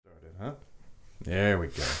Uh-huh. There we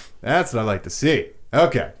go. That's what I like to see.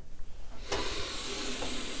 Okay.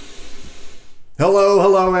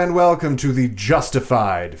 Hello, and welcome to the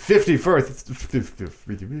Justified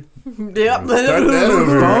 51st... Yep.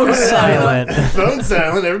 Phone silent. Phone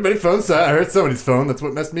silent. Everybody phone silent. I heard somebody's phone. That's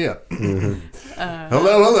what messed me up.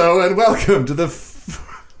 Hello, and welcome to the...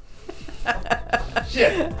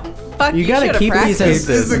 Shit. Fuck, You gotta keep these as...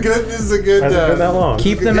 This is a good... Has it been that long?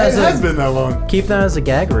 Keep them It as has a... been that long. Keep them as a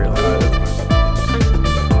gag reel.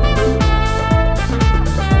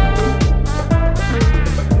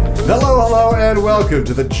 Hello, and welcome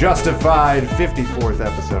to the Justified 54th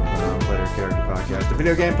episode of the Non-Player Character Podcast, a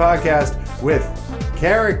video game podcast with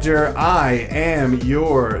character. I am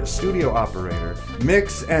your studio operator,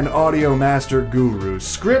 mix and audio master guru,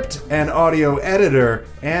 script and audio editor,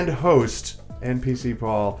 and host, NPC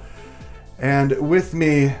Paul. And with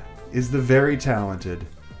me is the very talented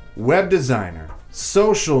web designer,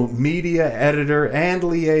 social media editor, and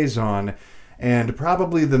liaison, and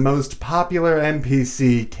probably the most popular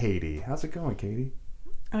NPC, Katie. How's it going, Katie?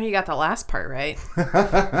 Oh, you got the last part right.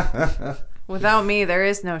 Without me, there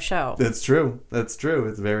is no show. That's true.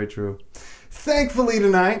 It's very true. Thankfully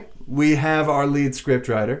tonight, we have our lead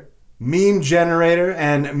scriptwriter, meme generator,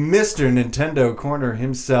 and Mr. Nintendo Corner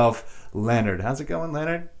himself, Leonard. How's it going,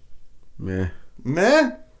 Leonard? Meh.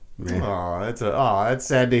 Meh? Oh, that's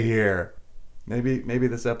sad to hear. Maybe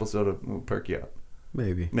this episode will perk you up.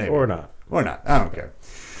 Maybe. Or not. I don't care.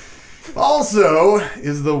 Also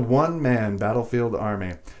is the one-man Battlefield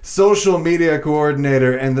Army, social media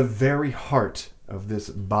coordinator, and the very heart of this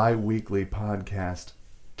bi-weekly podcast.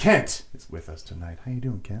 Kent is with us tonight. How you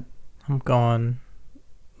doing, Kent? I'm going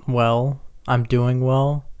well. I'm doing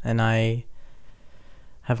well. And I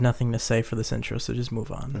have nothing to say for this intro, so just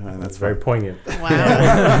move on. That's very poignant.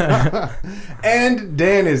 Wow. And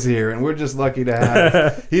Dan is here, and we're just lucky to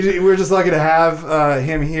have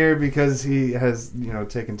him here because he has,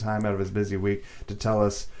 taken time out of his busy week to tell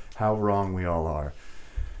us how wrong we all are.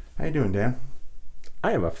 How you doing, Dan?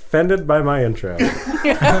 I am offended by my intro.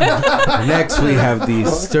 Next, we have the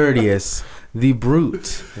sturdiest, the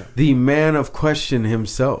brute, the man of question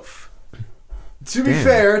himself. To be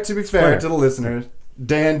fair to the listeners,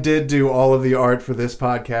 Dan did do all of the art for this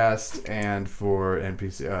podcast and for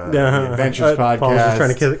NPC the Adventures podcast. Paul's just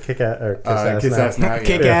trying to kiss ass now.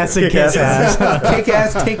 Kick ass and kiss ass. Kick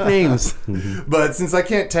ass, take names. But since I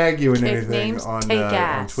can't tag you in Take anything names, on take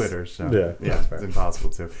ass. Twitter, so Yeah, it's impossible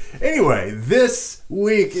to. Anyway, this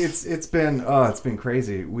week it's been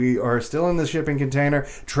crazy. We are still in the shipping container,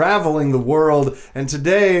 traveling the world, and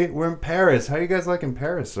today we're in Paris. How you guys liking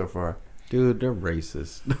Paris so far? Dude, they're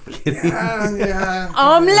racist. Yeah.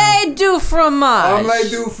 Omelette du fromage. Omelette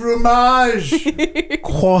du fromage.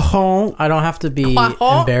 Croissant. I don't have to be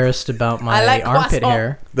embarrassed about my like armpit croissant.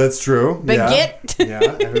 hair. That's true. Baguette. Yeah,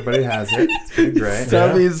 everybody has it. It's pretty great.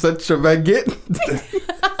 That means such a baguette.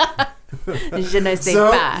 Je ne sais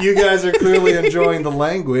So pas. you guys are clearly enjoying the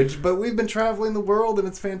language, but we've been traveling the world and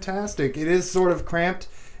it's fantastic. It is sort of cramped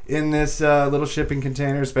in this little shipping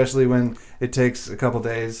container, especially when it takes a couple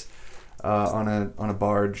days on a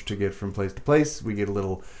barge to get from place to place. We get a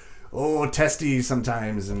little testy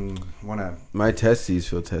sometimes and want to... My testes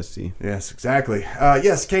feel testy. Yes, exactly.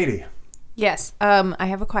 Yes, Katie. Yes. I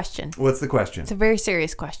have a question. What's the question? It's a very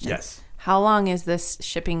serious question. Yes. How long is this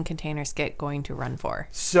shipping container skit going to run for?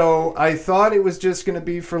 So I thought it was just going to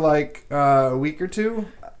be for like a week or two,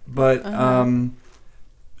 but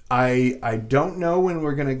I don't know when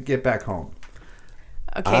we're going to get back home.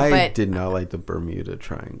 Okay, I but did not like the Bermuda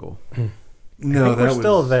Triangle. No, we're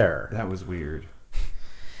still there. That was weird.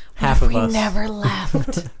 Half of we us. never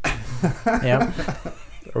left. Yep.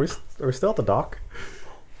 Are we still at the dock?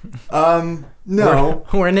 No.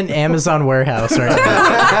 We're in an Amazon warehouse right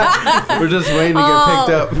now. We're just waiting to get picked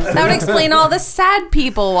up. That would explain all the sad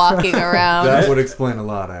people walking around. That would explain a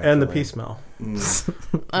lot, actually. And the pea smell.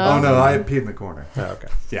 Oh, no, I peed in the corner. Oh, okay.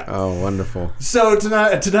 Yeah. Oh, wonderful. So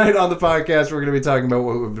tonight on the podcast, we're going to be talking about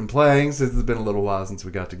what we've been playing. Since it's been a little while since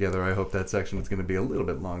we got together, I hope that section is going to be a little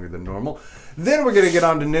bit longer than normal. Then we're going to get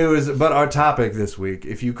on to news, but our topic this week,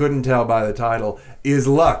 if you couldn't tell by the title, is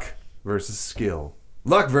luck versus skill.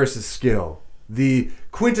 Luck versus skill. The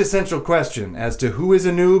quintessential question as to who is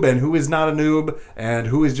a noob and who is not a noob and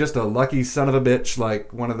who is just a lucky son of a bitch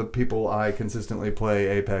like one of the people I consistently play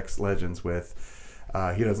Apex Legends with.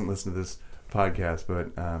 He doesn't listen to this podcast,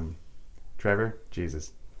 but Trevor,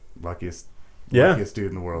 Jesus, luckiest dude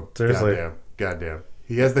in the world. Seriously. Goddamn.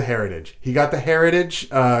 He has the heritage. He got the heritage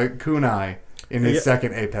kunai in his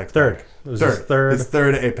second Apex Third. pack. It was his third. His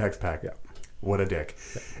third Apex pack. Yeah. What a dick.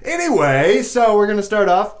 Anyway, so we're going to start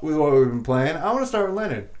off with what we've been playing. I want to start with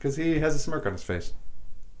Leonard because he has a smirk on his face.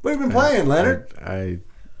 What have you been playing, Leonard? I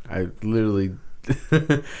literally...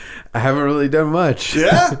 I haven't really done much.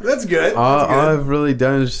 Yeah? That's good. All I've really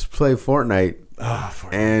done is just play Fortnite.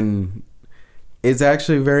 Fortnite. And it's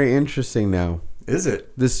actually very interesting now. Is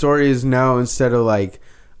it? The story is now, instead of like,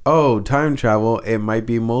 time travel, it might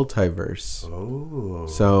be multiverse. Oh.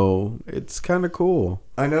 So it's kind of cool.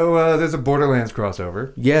 I know there's a Borderlands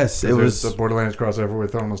crossover. Yes, it was a Borderlands crossover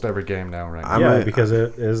with almost every game now, right? Because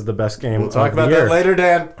it is the best game. We'll talk about that later,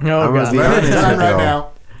 Dan. No, I'm Time right now.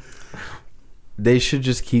 They should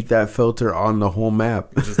just keep that filter on the whole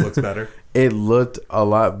map. It just looks better. It looked a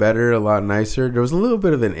lot better, a lot nicer. There was a little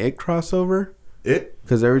bit of an It crossover. It?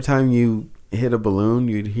 Because every time you hit a balloon,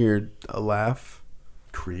 you'd hear a laugh.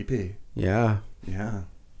 Creepy. Yeah. Yeah.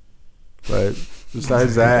 But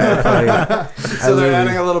besides that, so they're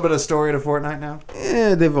adding a little bit of story to Fortnite now?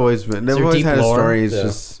 Yeah, they've always been. They've always had a story. It's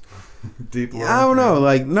just... Deep lore? I don't know.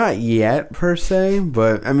 Like, not yet, per se.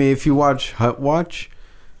 But, I mean, if you watch Hut Watch,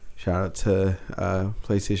 shout out to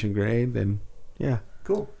PlayStation Grade, then, yeah.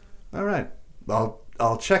 Cool. All right.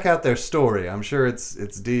 I'll check out their story. I'm sure it's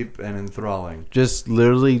deep and enthralling. Just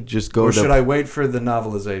literally just go or to... should I wait for the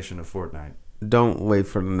novelization of Fortnite? Don't wait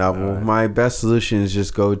for the novel. Right. My best solution is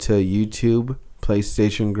just go to YouTube,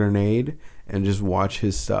 PlayStation Grenade, and just watch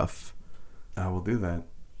his stuff. I will do that.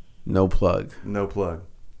 No plug. No plug.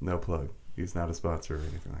 No plug. He's not a sponsor or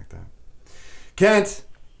anything like that. Kent,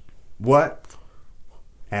 what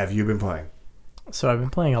have you been playing? So I've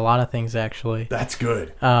been playing a lot of things, actually. That's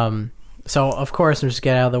good. So, of course, I'm just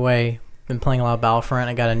get out of the way. Been playing a lot of Battlefront.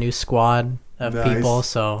 I got a new squad of people,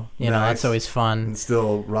 so, you know, that's always fun. And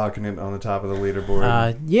still rocking it on the top of the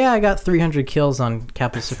leaderboard. Yeah, I got 300 kills on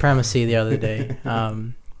Capital Supremacy the other day.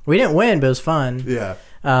 We didn't win, but it was fun. Yeah.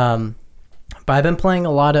 But I've been playing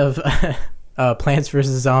a lot of Plants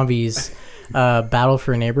vs. Zombies Battle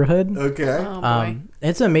for Neighborhood. Okay. Oh, boy.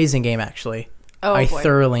 It's an amazing game, actually. I boy.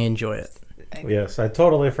 thoroughly enjoy it. Yes, I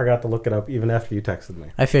totally forgot to look it up even after you texted me.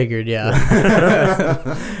 I figured, yeah.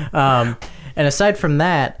 And aside from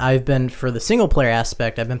that, for the single player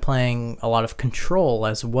aspect, I've been playing a lot of Control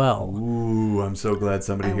as well. Ooh, I'm so glad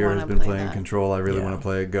somebody I here has wanna been play playing that. Control. I really want to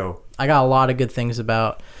play it. Go. I got a lot of good things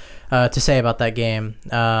to say about that game.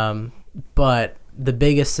 But the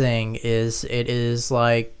biggest thing is it is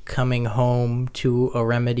like coming home to a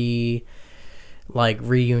Remedy like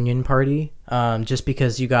reunion party. Just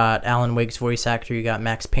because you got Alan Wake's voice actor, you got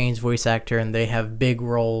Max Payne's voice actor, and they have big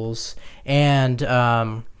roles. And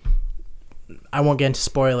I won't get into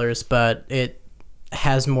spoilers, but it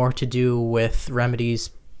has more to do with Remedy's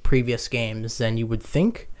previous games than you would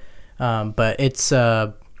think. But it's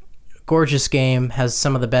a gorgeous game, has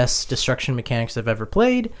some of the best destruction mechanics I've ever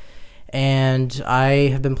played, and I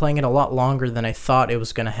have been playing it a lot longer than I thought it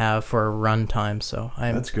was going to have for a runtime. So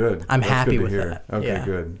that's good. I'm That's happy good to with hear. that. Okay,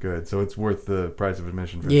 Yeah. good. So it's worth the price of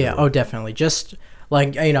admission for Yeah, sure. oh, definitely. Just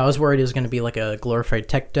like, you know, I was worried it was going to be like a glorified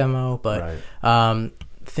tech demo, but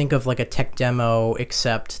think of like a tech demo,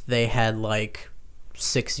 except they had like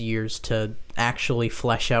 6 years to actually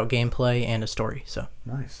flesh out gameplay and a story. So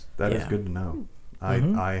nice. That is good to know.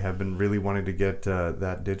 I have been really wanting to get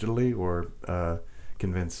that digitally, or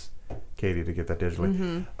convince Katie to get that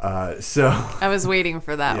digitally. So I was waiting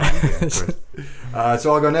for that one. yeah, of course.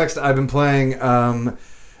 So I'll go next. I've been playing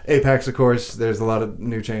Apex, of course. There's a lot of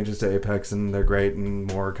new changes to Apex, and they're great, and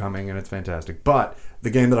more are coming, and it's fantastic. But the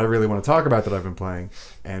game that I really want to talk about that I've been playing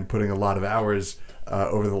and putting a lot of hours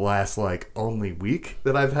over the last only week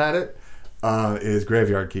that I've had it is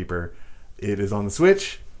Graveyard Keeper. It is on the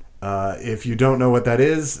Switch. If you don't know what that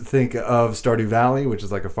is, think of Stardew Valley, which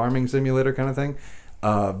is like a farming simulator kind of thing.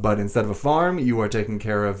 But instead of a farm, you are taking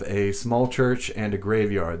care of a small church and a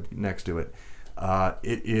graveyard next to it.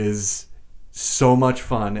 It is so much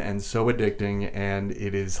fun and so addicting, and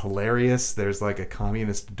it is hilarious. There's like a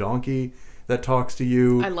communist donkey that talks to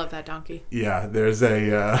you. I love that donkey. Yeah, there's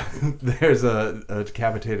a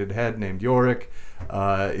decapitated head named Yorick.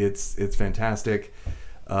 It's fantastic.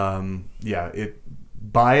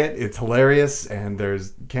 Buy it. It's hilarious, and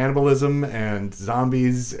there's cannibalism and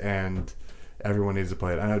zombies, and everyone needs to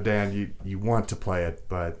play it. I know, Dan, you want to play it,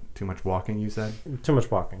 but too much walking, you said? Too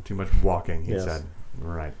much walking. Too much walking, he said.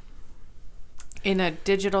 Right. In a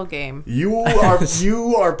digital game. You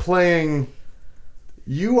are playing,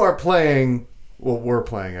 well, we're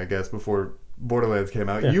playing, I guess, before Borderlands came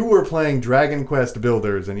out. Yeah. You were playing Dragon Quest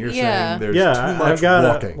Builders, and you're saying there's too much I've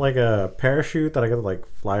got walking. a parachute that I got to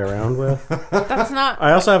fly around with. That's not...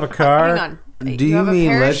 I also have a car. Hang on. Do you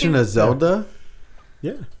mean Legend of Zelda?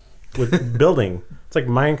 Yeah. With building. It's like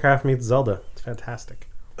Minecraft meets Zelda. It's It's fantastic.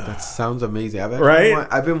 That sounds amazing.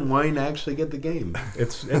 I've been wanting to actually get the game.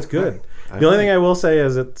 It's good. The only thing I will say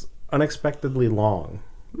is it's unexpectedly long.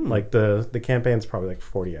 Like the campaign's probably like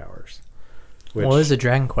 40 hours. Well, it's a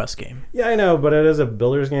Dragon Quest game. Yeah, I know, but it is a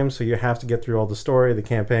builder's game, so you have to get through all the story, the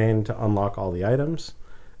campaign, to unlock all the items,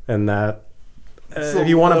 and that if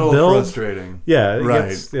you want to build, frustrating. Yeah, right.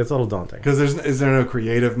 It's a little daunting. Because is there no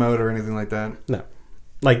creative mode or anything like that? No,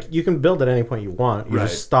 like you can build at any point you want. You Right.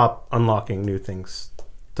 just stop unlocking new things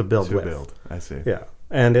to build with. I see. Yeah,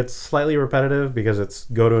 and it's slightly repetitive because it's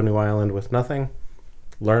go to a new island with nothing,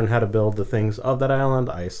 learn how to build the things of that island,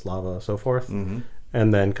 ice, lava, so forth, and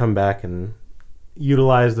then come back and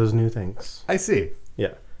utilize those new things. I see.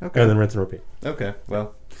 Yeah. Okay. And then rinse and repeat. Okay.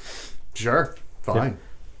 Well, sure. Fine. Yeah.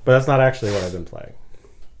 But that's not actually what I've been playing.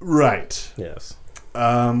 Right. Yes.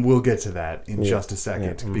 We'll get to that in Yeah. just a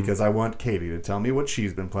second because I want Katie to tell me what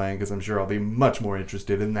she's been playing because I'm sure I'll be much more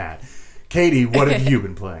interested in that. Katie, what have you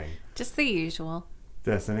been playing? Just the usual.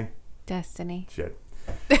 Destiny? Shit.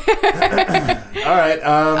 All right.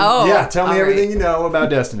 Yeah, tell me everything you know about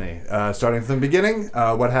Destiny. Starting from the beginning,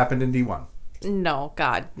 what happened in D1? No,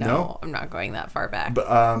 God, no. No? I'm not going that far back. But,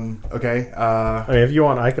 okay. I mean, if you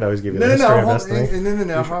want, I could always give you the history of Destiny.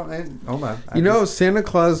 No. Hold on. You know, Santa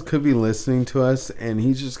Claus could be listening to us, and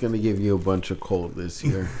he's just going to give you a bunch of coal this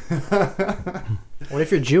year. What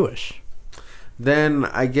if you're Jewish? Then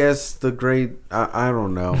I guess the great I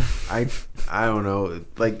don't know. I don't know.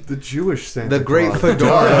 Like the Jewish Santa the great Claus.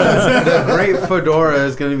 fedora. The great fedora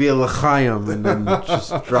is going to be a l'chaim and then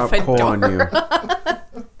just drop coal on you.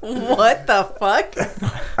 What the fuck?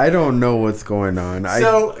 I don't know what's going on.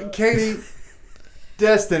 So, Katie,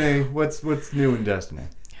 Destiny, what's new in Destiny?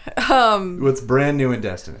 What's brand new in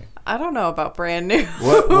Destiny? I don't know about brand new.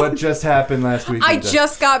 What just happened last week? I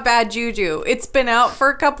just got Bad Juju. It's been out for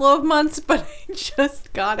a couple of months, but I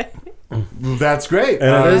just got it. That's great.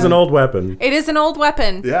 And it is an old weapon. It is an old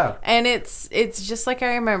weapon. Yeah. And it's just like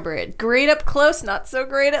I remember it. Great up close, not so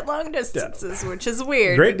great at long distances, which is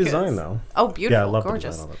weird. Great design, though. Oh, beautiful. Yeah, I love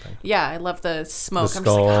gorgeous. the design of that thing. Yeah, I love the smoke. The I'm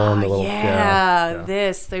just like, skull and the little- yeah.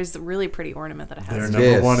 There's a really pretty ornament that it has. They're to number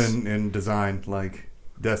Yes. one in design. Like,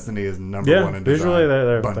 Destiny is number one in design. visually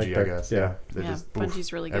they're Bungie, like I they're- guess. yeah. They Yeah, just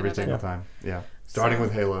Bungie's really good every at single it. time. Yeah. Starting So-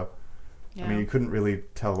 with Halo. Yeah. I mean, you couldn't really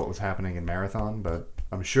tell what was happening in Marathon, but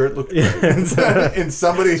I'm sure it looked Yeah. great. in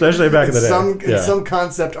somebody, Especially back in the day. In some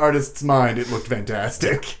concept artist's mind, it looked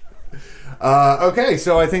fantastic. Okay,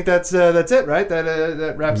 so I think that's it, right?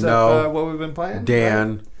 That wraps up what we've been playing. Dan.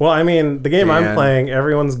 Right? Well, I mean, the game I'm Dan. playing,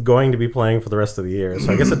 everyone's going to be playing for the rest of the year,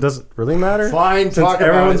 so I guess it doesn't really matter. Fine, since talk about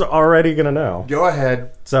everyone's it. already going to know. Go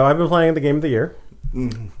ahead. So I've been playing the game of the year,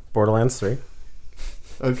 Mm. Borderlands 3.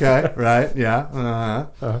 Okay, right, yeah.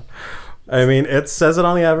 I mean, it says it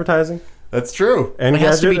on the advertising. That's true. And It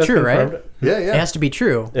has to be Gadget has true, right? confirmed it. Yeah, It yeah. has to be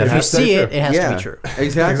true. It If you has to be see it, true. it has to be true.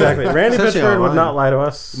 Exactly. Exactly. Randy Especially Pitchford would online. not lie to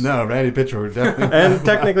us. No, Randy Pitchford definitely. And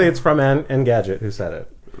technically, it's from Engadget who said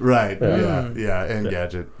it. Right. Yeah. Yeah. And Yeah.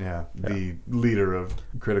 Gadget. Yeah. The leader of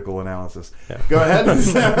critical analysis. Yeah. Go ahead.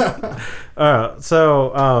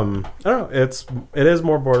 So I don't know. It is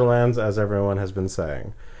more Borderlands, as everyone has been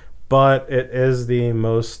saying, but it is the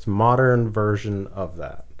most modern version of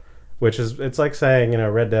that. Which is, it's like saying,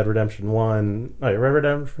 Red Dead Redemption 1, Red Dead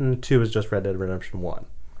Redemption 2 is just Red Dead Redemption 1.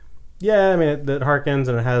 Yeah, I mean, it harkens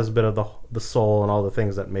and it has a bit of the soul and all the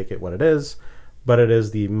things that make it what it is, but it is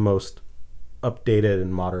the most updated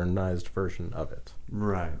and modernized version of it.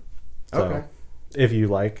 Right. So, Okay. if you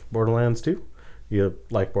like Borderlands 2, you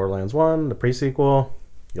like Borderlands 1, the pre-sequel,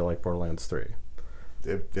 you'll like Borderlands 3.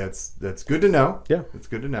 That's good to know. Yeah. It's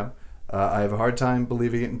good to know. I have a hard time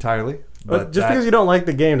believing it entirely. But just because you don't like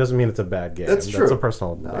the game doesn't mean it's a bad game. That's true. That's a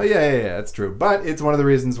personal belief. Oh, yeah, that's true. But it's one of the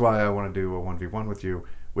reasons why I want to do a 1v1 with you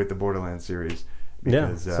with the Borderlands series.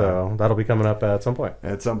 Because, so that'll be coming up at some point.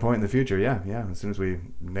 At some point in the future, yeah. As soon as we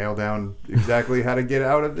nail down exactly how to get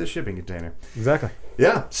out of this shipping container. Exactly.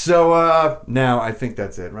 Yeah. So now I think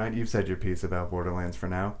that's it, right? You've said your piece about Borderlands for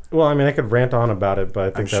now. Well, I mean, I could rant on about it, but I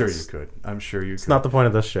think I'm sure that's you could. I'm sure you it's could. not the point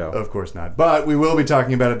of this show. Of course not. But we will be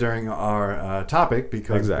talking about it during our topic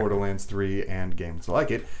because Exactly. Borderlands 3 and games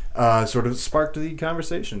like it sort of sparked the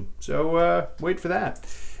conversation. So wait for that.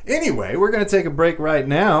 Anyway, we're going to take a break right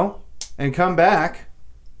now and come back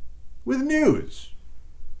with news.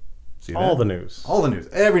 See All that? the news. All the news.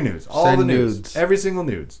 Every news. All Send the news. nudes. Every single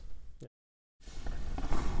news.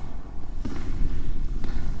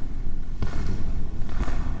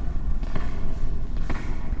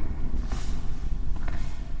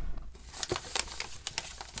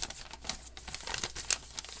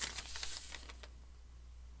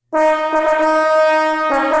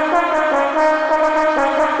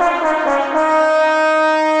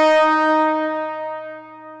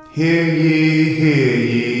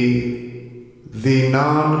 The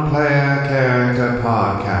Non-Player Character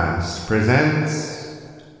Podcast presents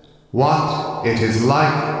What It Is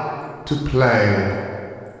Like to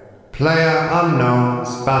Play PlayerUnknown's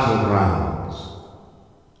Battlegrounds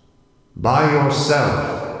by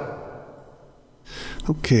yourself.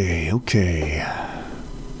 Okay.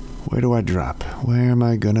 Where do I drop? Where am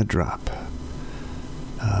I gonna drop?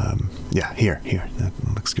 Yeah, here. That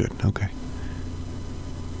looks good. Okay.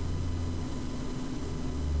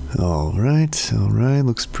 All right.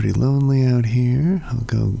 Looks pretty lonely out here. I'll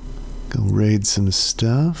go raid some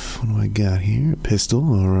stuff. What do I got here? A pistol.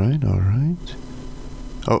 All right.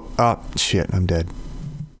 Oh, shit, I'm dead.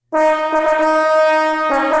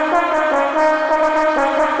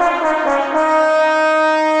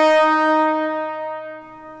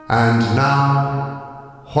 And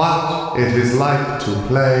now, what it is like to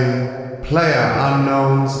play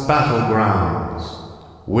PlayerUnknown's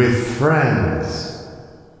Battlegrounds with friends.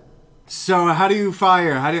 So how do you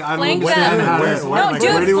fire? How do you? I don't Flank understand them. how to. No,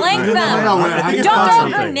 dude, flank them. How do you Don't fire throw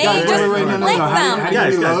something? grenades, Guys, just wait, flank them. How do you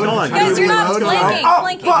Guys, reload? hold on. How do Guys, you you're not reload?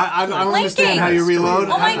 flanking. I don't understand how you reload.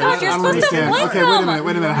 Oh my god, you're supposed to flank Okay, them.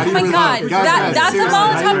 wait a minute. How do Oh you my reload? god, that's a seriously,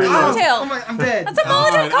 how do you Molotov reload? cocktail. I'm dead. That's a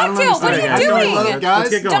Molotov cocktail. What are you doing? Guys, Let's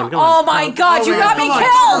get going. Come Oh on. my god, you got me Come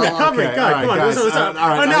killed. on, come on. guys, Listen, all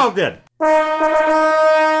right, oh, now I'm dead.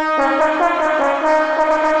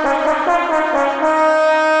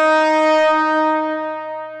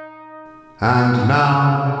 And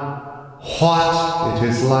now, what it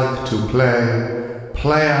is like to play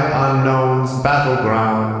PlayerUnknown's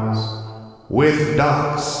Battlegrounds with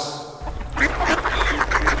ducks.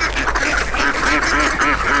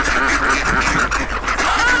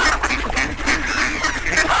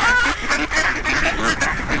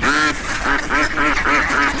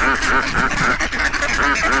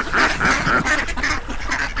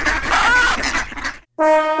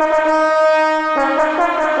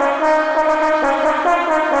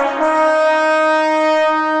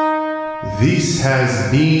 This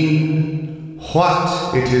has been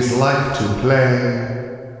What It Is Like to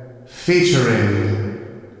Play,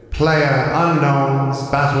 featuring PlayerUnknown's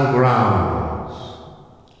Battlegrounds.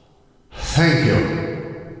 Thank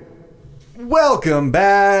you. Welcome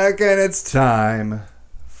back, and it's time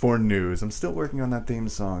for news. I'm still working on that theme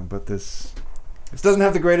song, but this doesn't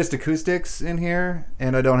have the greatest acoustics in here,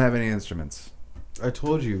 and I don't have any instruments. I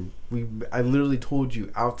told you. I literally told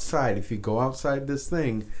you outside. If you go outside this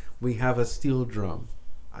thing, we have a steel drum.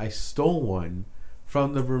 I stole one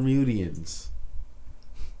from the Bermudians.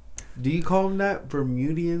 Do you call them that?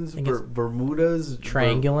 Bermudians? Bermudas?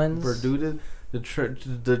 Triangulans? Bermuda? The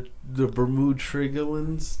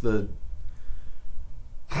Bermuda-Trigulans?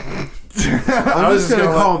 I'm just going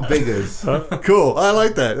to call them Bigas. Cool, I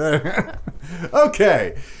like that.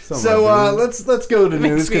 Okay, Something so like that. let's go to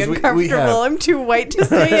news Makes me because we uncomfortable. have I'm too white to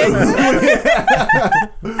say it.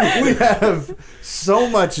 we have so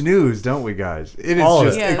much news, don't we, guys? It is All of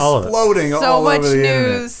just it. All of it. exploding So all much over the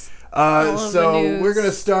news. internet. All of the So news. we're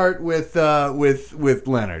gonna start with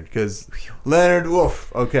Leonard because Leonard.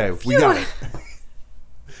 Woof. Okay, we got it.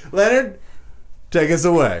 Leonard, take us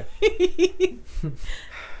away.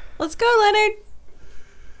 Let's go, Leonard.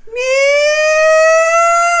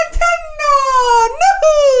 Nintendo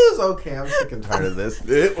news! Okay, I'm sick and tired of this.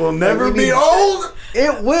 It will never we be need- old.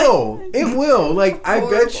 It will. Like, I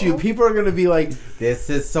bet you people are going to be like, this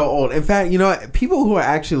is so old. In fact, you know what? People who are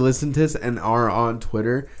actually listening to this and are on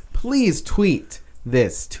Twitter, please tweet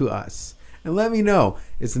this to us. And let me know.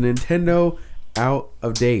 Is the Nintendo out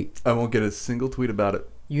of date? I won't get a single tweet about it.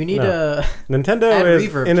 You need No. a Nintendo Add is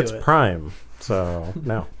reverb in to its it. prime, so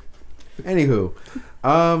no. Anywho,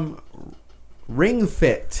 Ring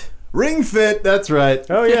Fit. Ring Fit. That's right.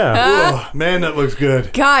 Oh yeah. Oh, man, that looks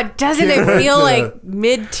good. God, doesn't it Can't feel wait to- like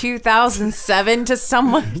mid 2007 to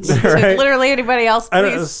someone, to Right. literally anybody else, I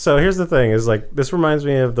don't, please? so here's the thing: is like this reminds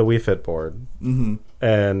me of the Wii Fit board,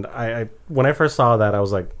 and I when I first saw that, I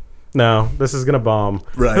was like, no, this is gonna bomb.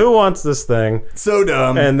 Right. Who wants this thing? So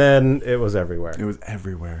dumb. And then it was everywhere. it was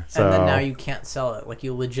everywhere. So and then now you can't sell it. Like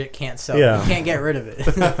you legit can't sell Yeah. it. You can't get rid of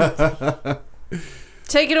it.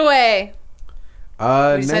 Take it away. We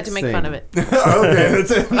just had Next to make thing. fun of it. Okay,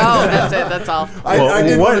 that's it. Oh, that's it. That's all. I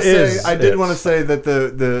did what want to say. is I did it? want to say that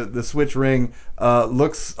the Switch Ring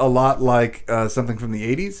looks a lot like something from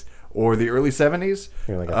the '80s or the early '70s.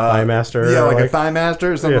 You know, like a Thigh Master, Yeah, like a like- Thigh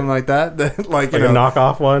Master or something Yeah. like that. That like, like you a know,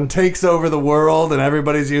 knockoff one. takes over the world and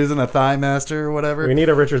everybody's using a Thigh Master or whatever. We need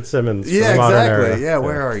a Richard Simmons. for Yeah, the modern exactly. era. Yeah,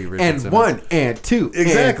 where are you, Richard And Simmons? 1 and 2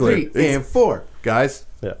 Exactly. and 3 and 4. Guys,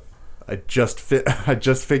 Yeah. I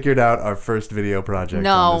just figured out our first video project.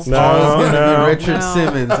 No. on this. No. Richard No.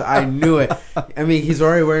 Simmons. I knew it. I mean, he's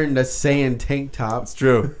already wearing the Saiyan tank top. It's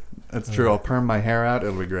true. That's true. I'll perm my hair out.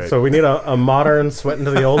 It'll be great. So we need a modern sweat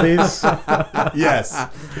into the oldies. yes,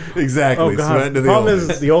 exactly. Oh god. Sweat into The the problem oldies.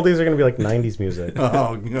 is the oldies are going to be like 90s music.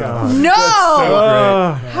 Oh god. No! That's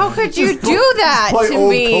so great. How could you do that Play to old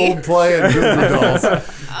me? Coldplay and Goo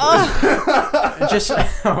Dolls. Just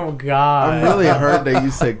oh god. I'm really hurt that you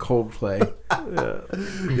said Coldplay.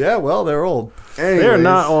 Yeah, well, they're old. They're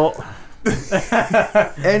not all.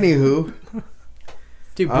 Anywho,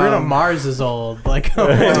 Dude, Bruno Mars is old. Like,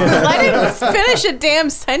 Let him finish a damn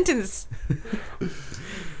sentence.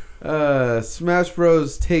 Smash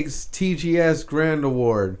Bros takes TGS Grand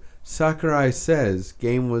Award. Sakurai says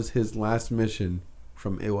game was his last mission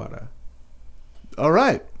from Iwata. All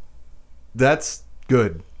right, that's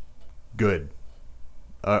good. Good.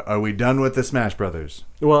 Are we done with the Smash Brothers?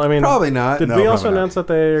 Well, I mean, Probably not. Did No, we also probably not. announce that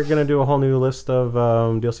they're going to do a whole new list of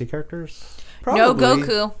DLC characters? No Probably.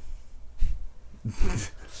 Goku.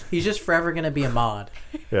 he's just forever gonna be a mod.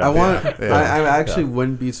 Yeah. I want. Yeah. I actually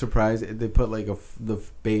wouldn't be surprised if they put like the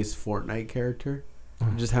base Fortnite character,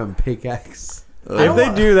 and just have him pickaxe. If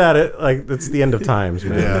they do that, it's the end of times,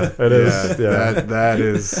 man. Yeah, It is. Yeah. That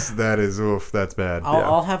is oof. That's bad.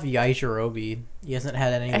 I'll have Yajirobe. He hasn't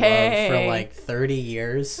had any love Hey. for like 30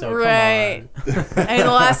 years, so Right. come on. I mean,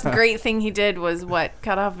 the last great thing he did was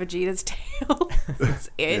cut off Vegeta's tail. That's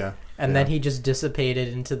it. Yeah. And then he just dissipated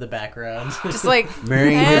into the background. Just like,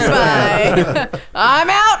 Marrying his and bye. I'm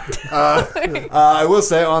out. I will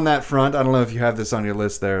say on that front, I don't know if you have this on your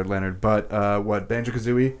list there, Leonard, but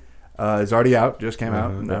Banjo-Kazooie is already out. Just came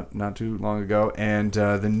out not too long ago, and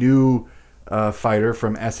the new fighter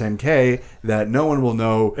from SNK that no one will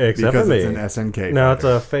know Except because for it's me. an SNK. No, fighter. it's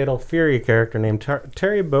a Fatal Fury character named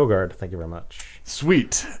Terry Bogard. Thank you very much.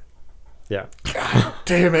 Sweet. Yeah.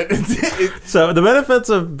 Damn it. So the benefits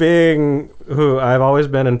of being who I've always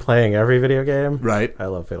been and playing every video game. Right. I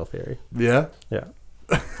love Fatal Fury. Yeah. Yeah.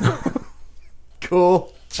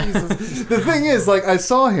 Cool. Jesus. The thing is, like, I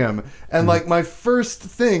saw him, and like my first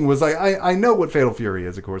thing was like, I know what Fatal Fury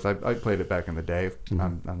is. Of course, I played it back in the day.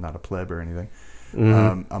 I'm not a pleb or anything.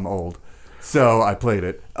 I'm old, so I played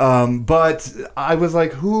it. But I was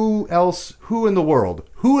like, who in the world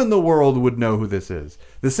would know who this is?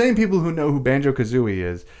 The same people who know who Banjo-Kazooie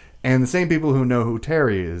is, and the same people who know who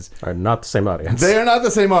Terry is, Are not the same audience. they are not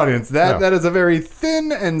the same audience. No. That is a very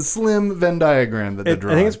thin and slim Venn diagram that they're I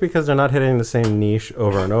drawing. think it's because they're not hitting the same niche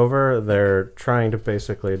over and over. They're trying to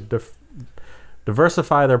basically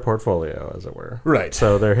diversify their portfolio, as it were. Right.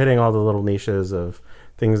 So they're hitting all the little niches of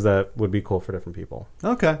things that would be cool for different people.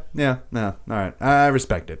 Okay. Yeah. No. All right. I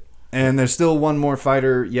respect it. And there's still one more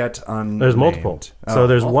fighter yet on. There's multiple. So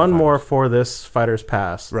there's one more for this Fighter's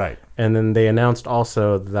Pass. Right. And then they announced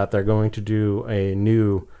also that they're going to do a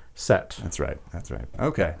new set. That's right.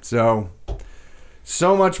 Okay.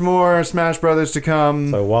 So much more Smash Brothers to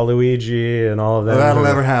come. So Waluigi and all of that. That'll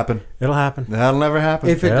never happen. It'll happen. That'll never happen.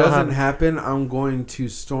 If it Yeah. doesn't happen, I'm going to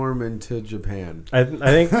storm into Japan. I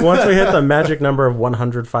think once we hit the magic number of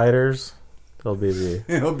 100 fighters, it'll be the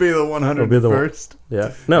It'll be the 100 It'll be the one. first.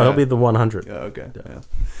 yeah. No, Yeah. it'll be the 100. Yeah, okay. Yeah.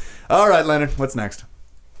 All right, Leonard. What's next?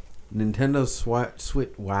 Nintendo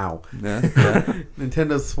Switch. Wow. Yeah.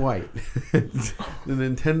 Nintendo Switch. The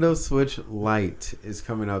Nintendo Switch Lite is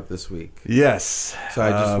coming out this week. Yes. So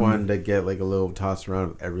I just wanted to get like a little toss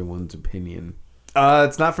around of everyone's opinion.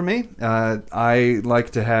 It's not for me. I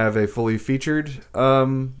like to have a fully featured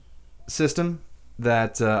system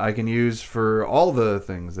that I can use for all the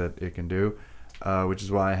things that it can do, which is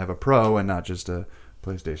why I have a Pro and not just a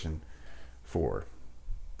PlayStation 4.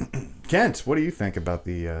 Kent, what do you think about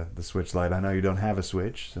the Switch Lite? I know you don't have a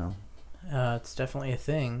Switch, so It's definitely a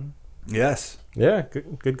thing. yes. Yeah,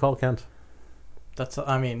 good call, Kent. That's,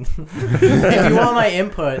 I mean, if you want my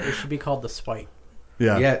input, it should be called the Swipe.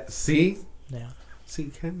 Yeah. Yeah. See, Yeah.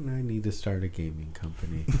 Ken and I need to start a gaming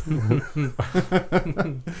company.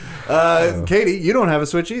 Katie, you don't have a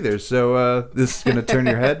Switch either, so this is gonna turn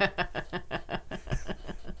your head.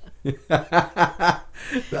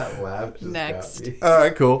 That laugh just Next. got me. All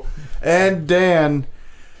right, cool. And Dan,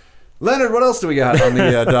 Leonard, what else do we got on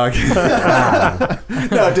the doc?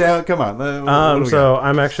 No, Dan, come on. What do we So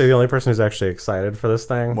I'm actually the only person who's actually excited for this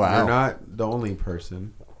thing. got? You're Wow. not the only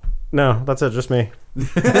person. No, that's it, just me.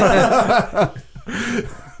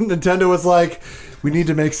 Nintendo was like, we need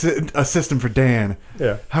to make a system for Dan.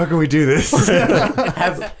 Yeah. How can we do this?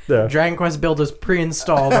 Have Yeah. Dragon Quest builders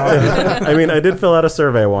pre-installed already. I mean, I did fill out a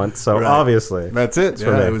survey once, so Right. obviously. That's it. for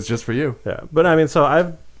Yeah, me. it was just for you. Yeah. But I mean, so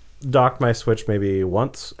I've docked my Switch maybe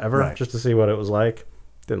once ever Right. just to see what it was like.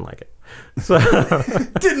 Didn't like it. So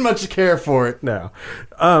Didn't much care for it. no.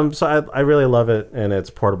 So I really love it in its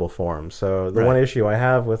portable form. So the one issue I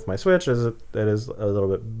have with my Switch is it is a little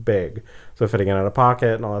bit big. So fitting it in a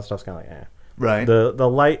pocket and all that stuff's kind of like, eh. Right. The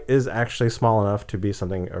light is actually small enough to be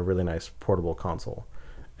a really nice portable console.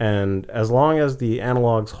 And as long as the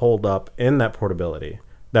analogs hold up in that portability,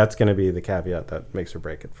 that's going to be the caveat that makes or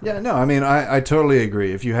break it for me. Yeah, no, I mean, I totally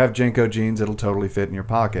agree. If you have Jenko jeans, it'll totally fit in your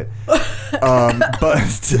pocket.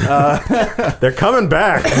 But They're coming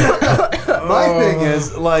back. my thing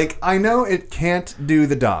is, like, I know it can't do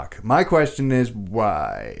the dock. My question is,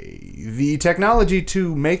 why? The technology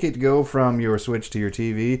to make it go from your Switch to your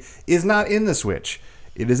TV is not in the Switch.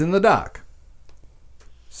 It is in the dock.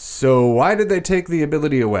 So why did they take the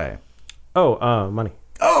ability away? Money.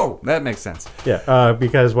 Oh, that makes sense. Yeah,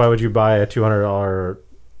 because why would you buy a $200?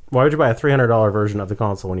 Why would you buy a $300 version of the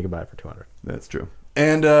console when you can buy it for $200? That's true.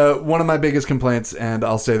 And one of my biggest complaints, and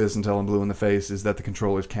I'll say this until I'm blue in the face, is that the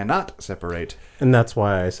controllers cannot separate. And that's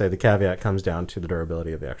why I say the caveat comes down to the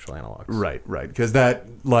durability of the actual analogs. Right. Because that,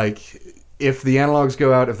 like, if the analogs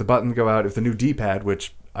go out, if the buttons go out, if the new D-pad,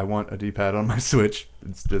 which I want a D-pad on my Switch,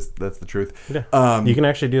 it's just, that's the truth. Yeah. You can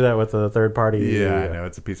actually do that with a third party. Yeah, I know,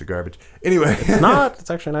 it's a piece of garbage. Anyway. It's not. It's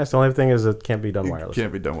actually nice. The only thing is it can't be done wireless. It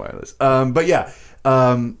can't be done wireless. But yeah,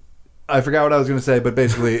 I forgot what I was going to say, but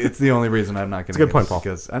basically, it's the only reason I'm not going to. It's a good point, Paul.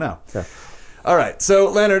 Because I know. Yeah. All right, so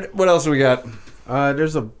Leonard, what else do we got?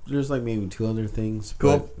 There's like maybe two other things.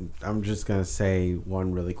 Cool. But I'm just gonna say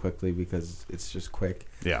one really quickly because it's just quick.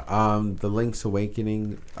 Yeah. The Link's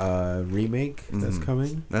Awakening remake that's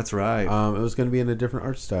coming. That's right. It was gonna be in a different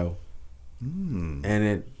art style. And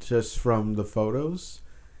it just from the photos,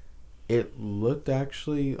 it looked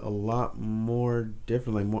actually a lot more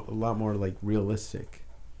different, like a lot more like realistic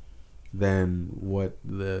than what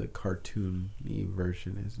the cartoony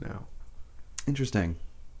version is now. Interesting.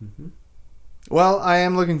 Mm-hmm. Well, I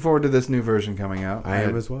am looking forward to this new version coming out. I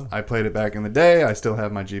am as well. I played it back in the day. I still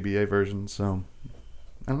have my GBA version, so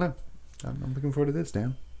I don't know. I'm looking forward to this,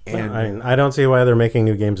 Dan. And I don't see why they're making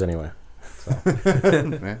new games anyway.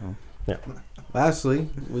 Yeah. lastly,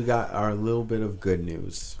 we got our little bit of good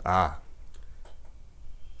news.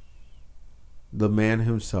 The man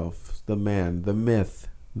himself, the man, the myth,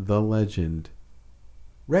 the legend,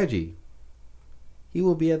 Reggie. He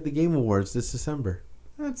will be at the Game Awards this December.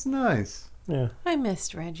 That's nice. Yeah. I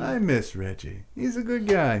missed Reggie. I miss Reggie. He's a good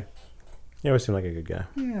guy. He always seemed like a good guy.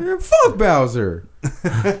 Yeah. Fuck Bowser.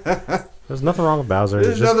 There's nothing wrong with Bowser.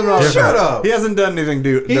 There's nothing wrong. Shut up. He hasn't done anything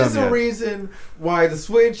He's dumb the yet. reason why the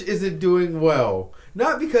Switch isn't doing well.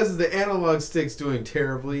 Not because of the analog sticks doing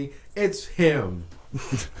terribly. It's him.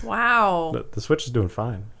 Wow. The Switch is doing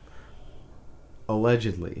fine.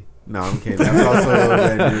 Allegedly. No, I'm kidding. That's also a little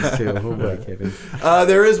bad news too. Who am I kidding?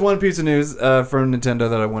 There is one piece of news from Nintendo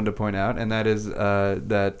that I wanted to point out, and that is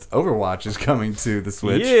that Overwatch is coming to the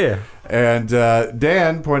Switch. Yeah. And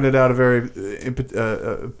Dan pointed out a very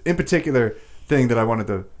in particular thing that I wanted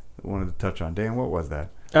to touch on. Dan, what was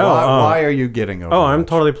that? Why are you getting Overwatch? Oh, I'm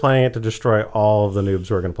totally playing it to destroy all of the noobs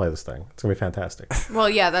who are going to play this thing. It's going to be fantastic. Well,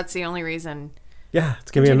 yeah, that's the only reason. Yeah,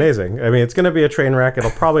 it's going to be amazing. I mean, it's going to be a train wreck.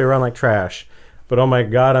 It'll probably run like trash. But oh my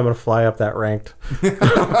god, I'm going to fly up that ranked.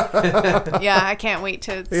 Yeah, I can't wait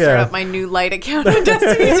to start up my new light account on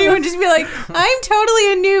Destiny 2 and just be like, I'm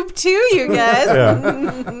totally a noob too, you guys.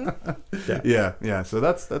 Yeah. So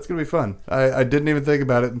that's going to be fun. I didn't even think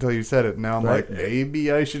about it until you said it. Now I'm like,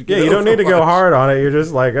 maybe I should get Yeah, you don't need to go Overwatch. hard on it. You're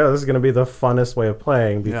just like, oh, this is going to be the funnest way of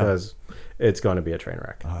playing because it's going to be a train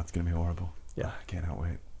wreck. Oh, it's going to be horrible. Yeah. I cannot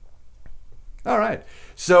wait. All right.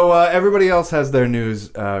 So everybody else has their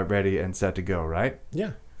news ready and set to go, right?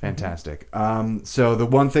 Yeah. Fantastic. So the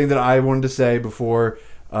one thing that I wanted to say before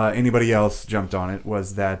anybody else jumped on it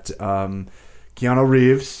was that Keanu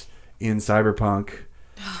Reeves in Cyberpunk,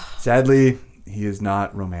 sadly, he is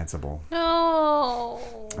not romanceable. No.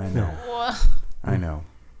 I know. I know.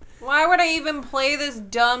 Why would I even play this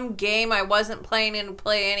dumb game I wasn't planning to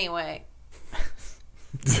play anyway?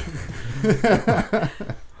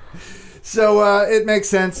 So it makes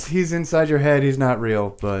sense. He's inside your head. He's not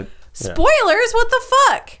real, but Spoilers? What the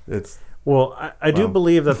fuck? it's Well, I do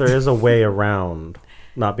believe that there is a way around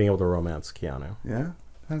not being able to romance Keanu. yeah.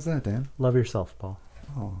 How's that, Dan? Love yourself, Paul.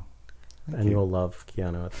 Oh, And you'll love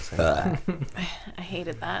Keanu at the same time. I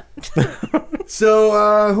hated that.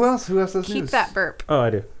 so who else? Who else has Keep news? that burp. Oh, I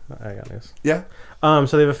do. I got news. Yeah. So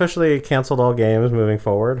they've officially canceled all games moving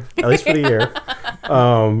forward, at least for the year,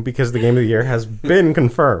 because the game of the year has been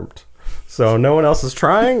confirmed. So no one else is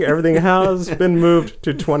trying. Everything has been moved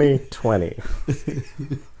to 2020.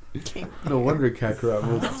 No wonder Kakarot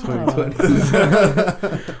moved to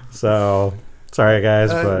 2020. So Sorry,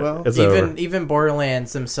 guys, but well, it's over. Even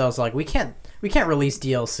Borderlands themselves, like, we can't release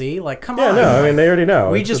DLC. Like, come Yeah, on. no, I mean, they already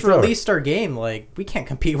know. We It's just over. released our game. Like, we can't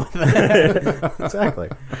compete with that. Exactly.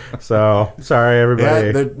 So, sorry, everybody.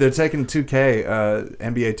 Yeah, they're taking 2K,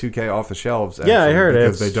 NBA 2K off the shelves. Actually, Yeah, I heard it.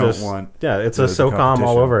 because they don't want. Yeah, it's the a SOCOM competition.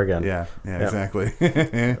 all over again. Yeah, exactly.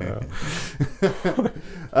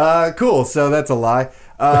 Cool. So that's a lie.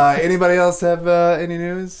 Anybody else have any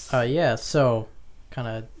news? Yeah, so, kind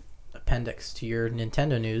of appendix to your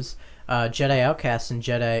Nintendo news. Jedi Outcast and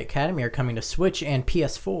Jedi Academy are coming to Switch and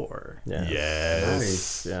PS4. Yeah.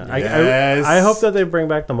 Yes. Yeah. Yes. I hope that they bring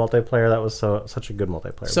back the multiplayer. That was such a good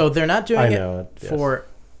multiplayer. So they're not doing I it know it, yes. for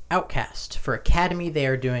Outcast. For Academy, they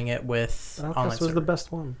are doing it with online Outcast was server. the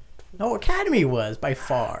best one. No, Academy was by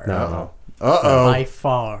far. No. By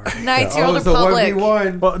far. Knights, Old it's the Republic.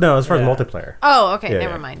 1v1. Well, no, as far as Yeah. multiplayer. Oh, okay. Yeah,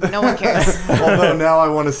 Never yeah. mind. No one cares. Although now I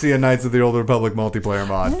want to see a Knights of the Old Republic multiplayer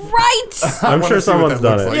mod. Right. I I'm wanna sure see what someone's that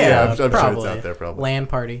looks done it. like. Yeah, I'm sure probably. it's out there. Probably. LAN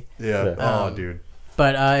party. Yeah. Yeah. Oh, Um, dude.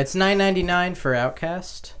 But it's $9.99 for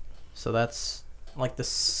Outcast. So that's like the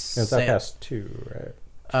It's Outcast 2,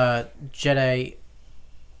 right? Jedi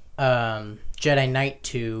Knight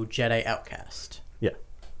 2 Jedi Outcast.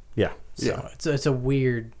 Yeah. So Yeah. it's a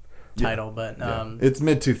weird title, but It's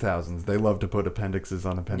mid 2000s. They love to put appendixes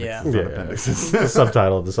on appendixes Yeah. on Yeah. appendixes. The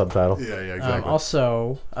subtitle. Yeah, exactly.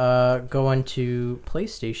 also, going to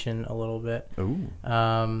PlayStation a little bit. Ooh.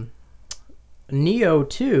 Neo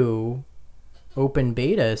 2 open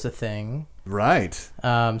beta is a thing. Right.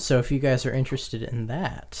 So if you guys are interested in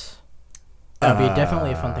that, that'd be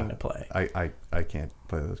definitely a fun thing to play. I can't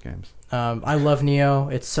play those games. I love Neo.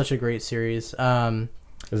 It's such a great series.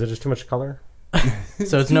 Is it just too much color?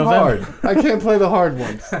 So it's Too November. hard. I can't play the hard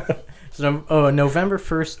ones. So November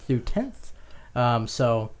 1st through 10th.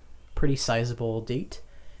 So pretty sizable date.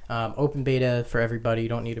 Open beta for everybody. You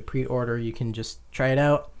don't need a pre-order. You can just try it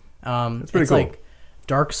out. It's pretty it's cool. like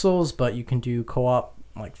Dark Souls, but you can do co-op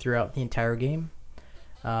like throughout the entire game.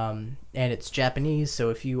 And it's Japanese, so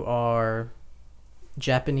if you are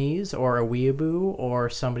Japanese or a weeaboo or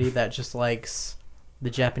somebody that just likes the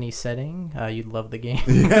Japanese setting, you'd love the game.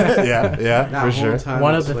 yeah, That for whole sure. time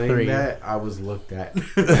One I of was the playing three. That, I was looked at.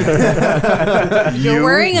 You're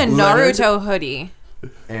wearing a Leonard? Naruto hoodie.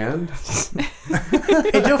 And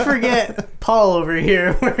Hey, don't forget Paul over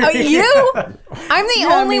here. Oh, you? I'm the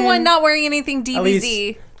only mean, one not wearing anything at least-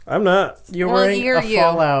 DBZ. I'm not. You're Well, wearing you're a you.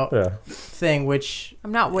 Fallout Yeah. thing, which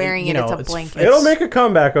I'm not wearing You it. know, It's a it's- blanket. It'll make a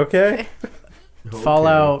comeback, okay?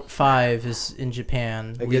 Fallout 5 is in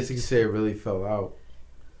Japan. I guess you could say it really fell out.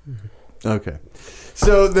 Okay.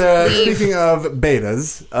 So speaking of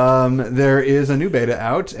betas, there is a new beta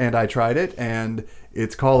out, and I tried it, and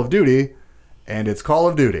it's Call of Duty, and it's Call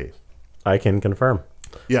of Duty. I can confirm.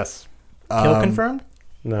 Yes. Kill confirmed?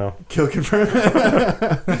 No. Kill confirmed.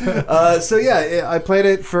 So yeah, I played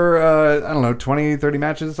it for, I don't know, 20, 30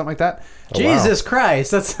 matches, something like that. Jesus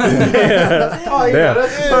Christ, that's Oh, Yeah.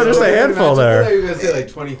 Oh, just a handful I there. thought you were going to say like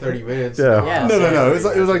 20, 30 minutes. Yeah. Yeah. No. It was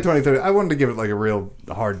like 20, 30. I wanted to give it like a real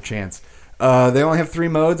hard chance. They only have 3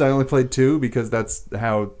 modes. I only played 2 because that's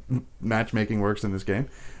how matchmaking works in this game.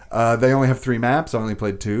 They only have 3 maps. I only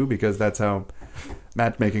played 2 because that's how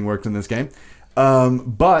matchmaking works in this game.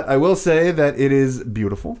 But I will say that it is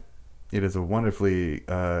beautiful. It is a wonderfully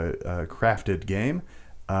crafted game.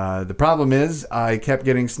 The problem is I kept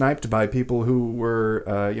getting sniped by people who were,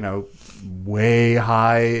 way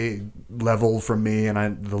high level from me,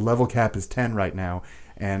 and the level cap is 10 right now.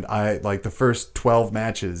 And I like the first 12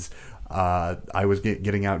 matches, I was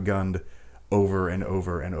getting outgunned over and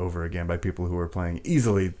over and over again by people who were playing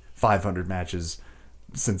easily 500 matches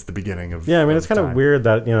since the beginning of. Yeah, I mean, it's kind time. of weird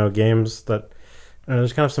that, games that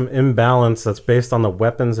there's kind of some imbalance that's based on the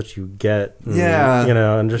weapons that you get. And, Yeah.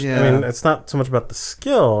 And just, Yeah. I mean, it's not so much about the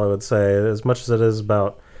skill, I would say, as much as it is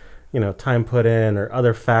about, time put in or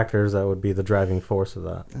other factors that would be the driving force of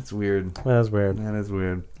that. That's weird. That's weird. That is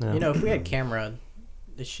weird. Yeah. if we had camera,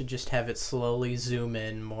 it should just have it slowly zoom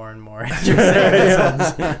in more and more as you're saying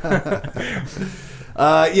this.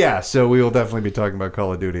 So we will definitely be talking about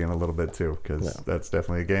Call of Duty in a little bit too, because that's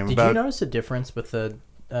definitely a game Did about. you notice a difference with the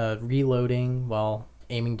reloading while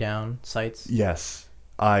aiming down sights? Yes,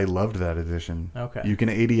 I loved that addition. Okay. You can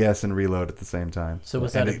ADS and reload at the same time. So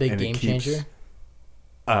was that a big game changer?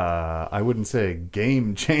 I wouldn't say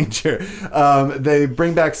game changer. They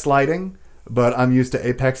bring back sliding, but I'm used to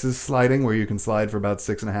Apex's sliding, where you can slide for about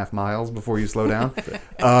 6.5 miles before you slow down.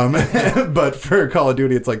 But for Call of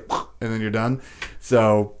Duty, it's like, and then you're done.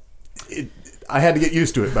 So I had to get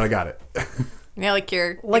used to it, but I got it. Yeah, like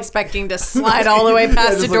you're expecting to slide all the way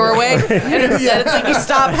past a doorway, and instead it's like you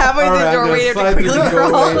stop halfway through the doorway to quickly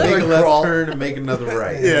crawl. Make a left turn and make another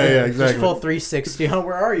right. Yeah, exactly. Just full 360. Oh,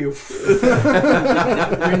 where are you?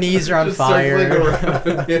 Your knees are on fire.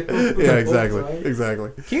 Yeah,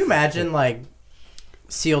 exactly. Can you imagine, like,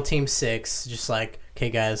 SEAL Team 6 just like, okay,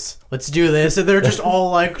 guys, let's do this, and they're just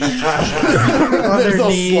all like on their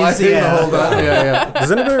knees. Yeah.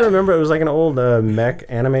 Does anybody remember? It was like an old mech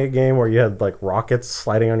anime game where you had like rockets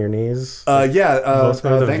sliding on your knees.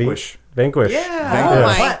 Vanquish. Vanquish. Yeah. Oh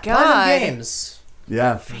my God. Platinum Games.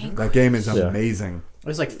 Yeah, that game is amazing. It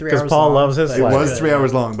was like 3 hours long. Because Paul loves his It life. was 3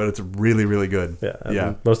 hours long, but it's really, really good.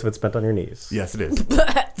 Yeah. Most of it's spent on your knees. Yes, it is.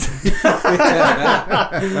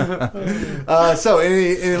 So,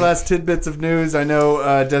 any last tidbits of news? I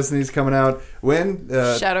know Destiny's coming out when?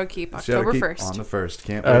 Shadowkeep, October 1st. On the 1st.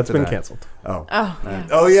 Can't wait It's for been that. canceled.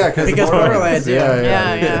 Oh yeah, because Borderlands.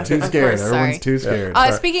 Yeah. Too Of scared. course, Everyone's sorry. too scared.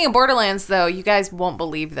 Speaking of Borderlands, though, you guys won't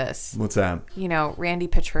believe this. What's that? You know, Randy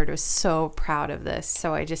Pitchford was so proud of this,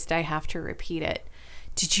 so I have to repeat it.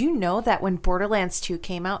 Did you know that when Borderlands 2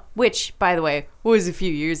 came out, which, by the way, was a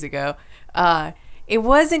few years ago, it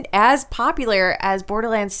wasn't as popular as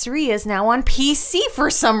Borderlands 3 is now on PC for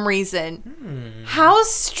some reason. How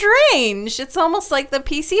strange. It's almost like the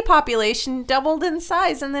PC population doubled in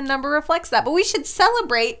size, and the number reflects that. But we should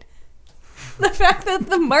celebrate the fact that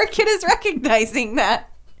the market is recognizing that.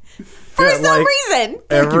 For some reason.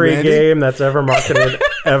 Every game that's ever marketed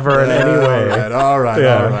ever in any way. All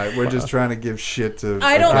right. We're just trying to give shit to...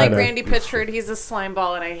 I don't like Randy Pitchford. He's a slime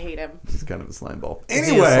ball, and I hate him. He's kind of a slime ball. Is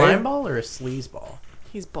he a slime ball or a sleaze ball?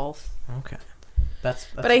 He's both. Okay. That's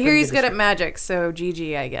but I hear he's good at magic, so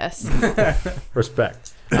GG, I guess.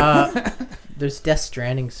 Respect. There's Death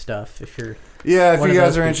Stranding stuff if you're... Yeah, if you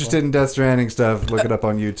guys are interested in Death Stranding stuff, look it up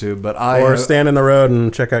on YouTube. But or stand in the road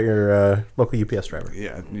and check out your local UPS driver.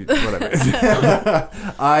 Yeah, whatever.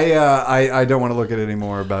 I don't want to look at it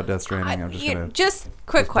anymore about Death Stranding. I'm just gonna. Just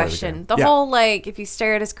quick question: the Yeah. whole like, if you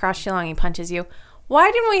stare at his crotch too long, he punches you.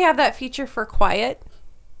 Why didn't we have that feature for Quiet?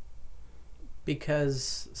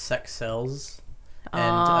 Because sex sells.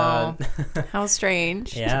 Oh, And how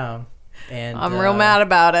strange! yeah, and I'm real mad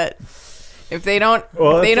about it. If they don't,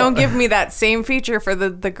 give me that same feature for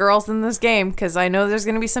the girls in this game, because I know there's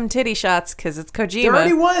going to be some titty shots, because it's Kojima. There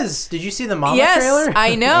already was. Did you see the Mama trailer? Yes,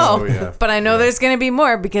 I know. Oh, yeah. But I know there's going to be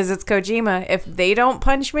more, because it's Kojima. If they don't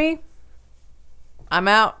punch me, I'm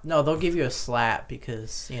out. No, they'll give you a slap,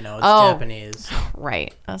 because, it's Japanese.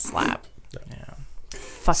 Right, a slap. Yeah.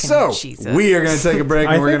 Fucking So, Jesus. we are going to take a break,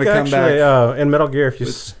 and we're going to come back. In Metal Gear, if you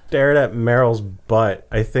stared at Meryl's butt,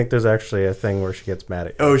 I think there's actually a thing where she gets mad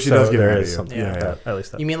at you. Oh, she does get mad at you. Something Yeah. like that, at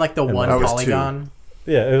least that. You mean like the one that was polygon?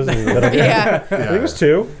 Yeah, it was in Metal Gear. Yeah. I think it was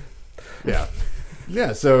 2. Yeah.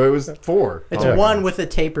 Yeah, so it was 4. It's Oh, one with the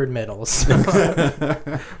tapered middles.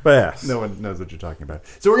 But yeah. No one knows what you're talking about.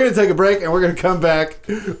 So we're going to take a break, and we're going to come back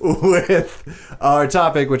with our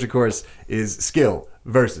topic, which, of course, is skill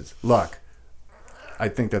versus luck. I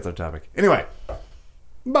think that's our topic. Anyway,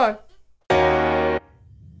 bye.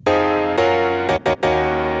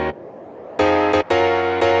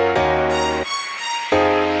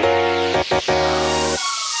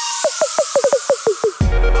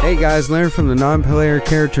 Hey guys, Leonard from the Non-Player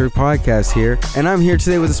Character Podcast here, and I'm here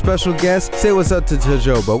today with a special guest. Say what's up to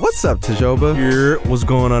Tajoba. What's up, Tajoba? Here, what's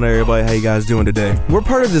going on, everybody? How you guys doing today? We're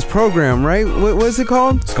part of this program, right? What's it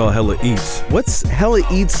called? It's called Hella Eats. What's Hella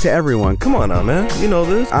Eats to everyone? Come on now, man. You know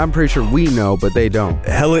this. I'm pretty sure we know, but they don't.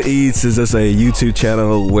 Hella Eats is just a YouTube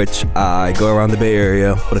channel which I go around the Bay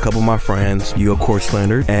Area with a couple of my friends, you of course,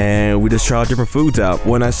 Leonard, and we just try different foods out.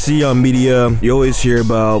 When I see on media, you always hear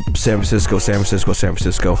about San Francisco.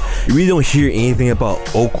 You really don't hear anything about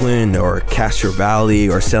Oakland or Castro Valley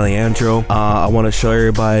or San Leandro. I want to show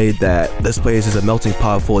everybody that this place is a melting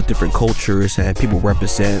pot full of different cultures and people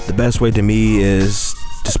represent. The best way to me is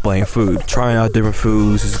displaying food. Trying out different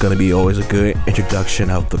foods is going to be always a good introduction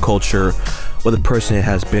of the culture, what the person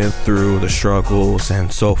has been through, the struggles,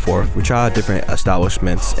 and so forth. We try out different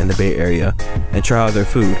establishments in the Bay Area and try out their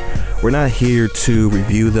food. We're not here to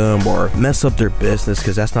review them or mess up their business,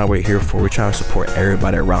 because that's not what we're here for. We're trying to support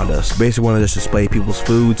everybody around us. Basically want to just display people's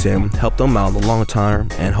foods and help them out in the long term,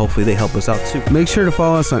 and hopefully they help us out too. Make sure to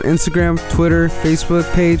follow us on Instagram, Twitter,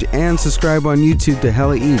 Facebook page, and subscribe on YouTube to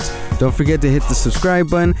Hella Eats. Don't forget to hit the subscribe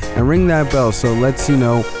button and ring that bell so it lets you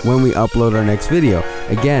know when we upload our next video.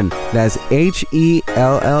 Again, that's HELLAEATZ.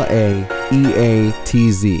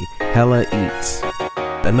 Hella Eats.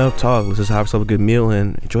 Enough talk. Let's just have ourselves a good meal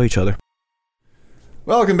and enjoy each other.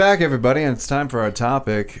 Welcome back, everybody, and it's time for our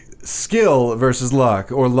topic: skill versus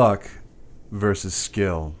luck, or luck versus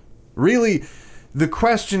skill. Really, The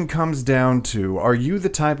question comes down to, are you the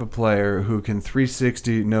type of player who can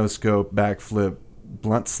 360 no scope backflip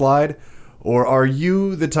blunt slide? Or are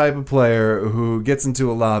you the type of player who gets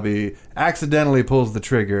into a lobby, accidentally pulls the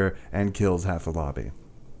trigger, and kills half the lobby?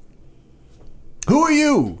 Who are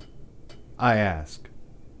you? I ask.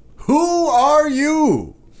 Who are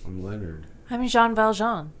you? I'm Leonard. I'm Jean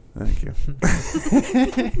Valjean. Thank you.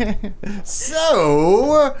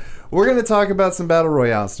 So, we're going to talk about some Battle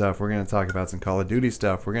Royale stuff. We're going to talk about some Call of Duty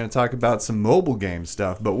stuff. We're going to talk about some mobile game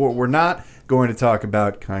stuff. But what we're not going to talk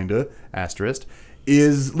about, kinda, asterisk,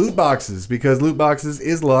 is loot boxes, because loot boxes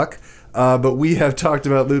is luck. But we have talked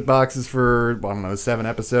about loot boxes for, 7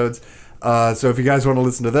 episodes. So if you guys want to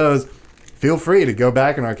listen to those, feel free to go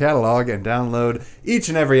back in our catalog and download each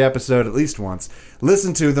and every episode at least once.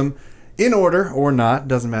 Listen to them in order or not,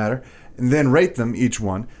 doesn't matter. And then rate them, each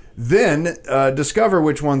one. Then discover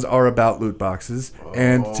which ones are about loot boxes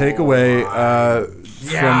and take away from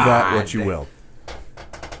that what you will.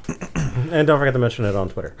 And don't forget to mention it on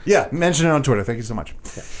Twitter. Yeah, mention it on Twitter. Thank you so much.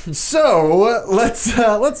 Yeah. So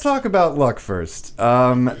let's talk about luck first.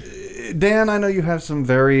 Dan, I know you have some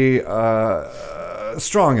very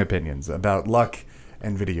strong opinions about luck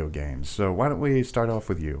and video games. So why don't we start off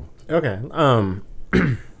with you? Okay.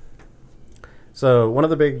 So one of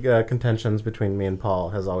the big contentions between me and Paul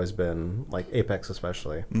has always been like Apex,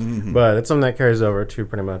 especially, but it's something that carries over to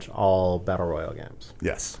pretty much all battle royale games.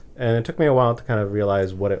 Yes. And it took me a while to kind of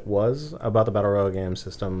realize what it was about the battle royale game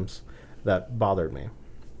systems that bothered me.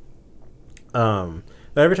 That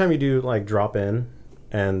every time you do like drop in,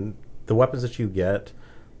 and the weapons that you get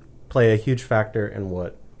play a huge factor in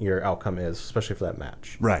what your outcome is, especially for that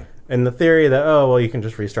match. Right. And the theory that, you can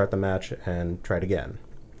just restart the match and try it again,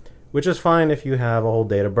 which is fine if you have a whole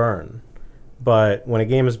day to burn. But when a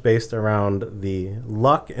game is based around the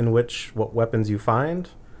luck in which what weapons you find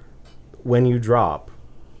when you drop,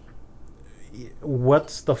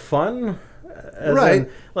 what's the fun?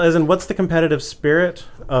 As in, what's the competitive spirit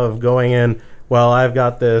of going in, well, I've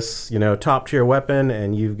got this, top tier weapon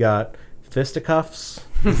and you've got fisticuffs.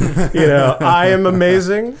 I am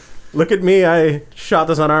amazing. Look at me, I shot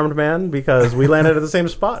this unarmed man because we landed at the same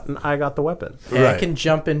spot and I got the weapon. Yeah, I can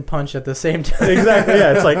jump and punch at the same time. Exactly,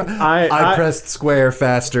 yeah. It's like I pressed square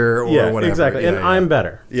faster or whatever. Exactly. And I'm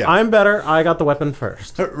better. Yeah. I'm better, I got the weapon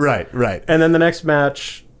first. Right. And then the next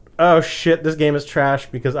match, oh shit, this game is trash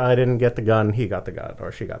because I didn't get the gun, he got the gun,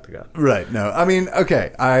 or she got the gun. Right, no. I mean,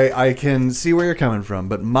 okay, I can see where you're coming from,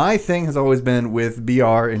 but my thing has always been with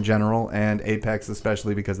BR in general, and Apex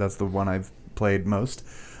especially, because that's the one I've played most,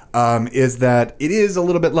 is that it is a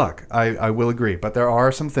little bit luck. I will agree. But there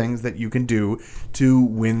are some things that you can do to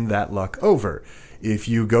win that luck over. If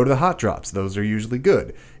you go to the hot drops, those are usually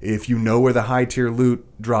good. If you know where the high tier loot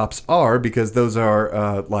drops are, because those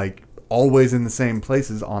are always in the same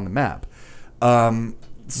places on the map.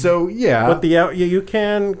 So yeah. But you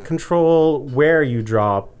can control where you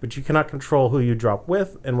drop, but you cannot control who you drop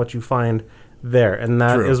with and what you find there. And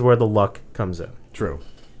that is where the luck comes in. True.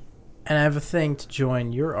 And I have a thing to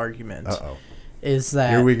join your argument. Uh-oh. Is that...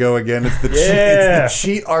 Here we go again. It's the it's the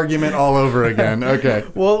cheat argument all over again. Okay.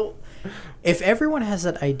 Well, if everyone has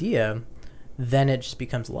that idea, then it just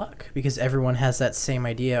becomes luck. Because everyone has that same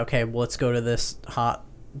idea. Okay, well, let's go to this hot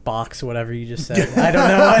box, whatever you just said. I don't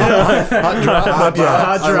know. Hot drop. Hot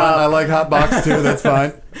drop. I like hot box too. That's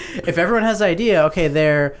fine. If everyone has an idea, okay,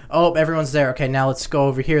 everyone's there. Okay, now let's go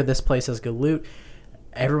over here. This place has good loot.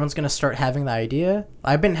 Everyone's going to start having the idea.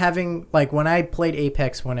 I've been having, when I played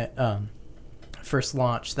Apex when it first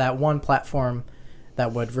launched, that one platform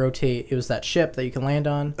that would rotate, it was that ship that you can land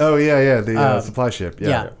on. Oh, yeah, the supply ship.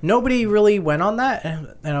 Yeah. Nobody really went on that.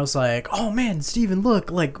 And I was like, oh, man, Steven,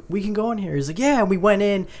 look, we can go in here. He's like, yeah, we went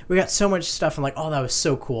in. We got so much stuff. I'm like, oh, that was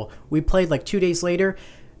so cool. We played 2 days later.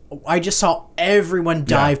 I just saw everyone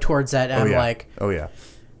dive towards that. And I'm like, oh, yeah.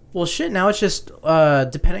 Well, shit, now it's just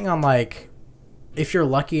depending on, if you're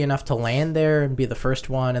lucky enough to land there and be the first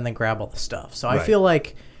one and then grab all the stuff. So I feel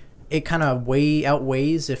like it kind of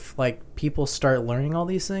outweighs if people start learning all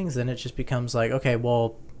these things, then it just becomes okay,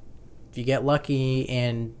 well, if you get lucky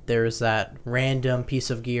and there's that random piece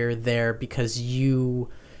of gear there because you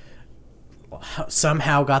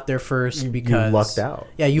somehow got there first because you lucked out.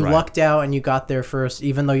 Yeah, you lucked out and you got there first,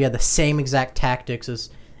 even though you had the same exact tactics as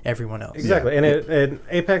everyone else. Exactly. And it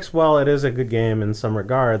Apex, while it is a good game in some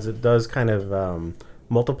regards, it does kind of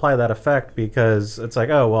multiply that effect because it's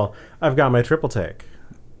oh, well, I've got my triple take.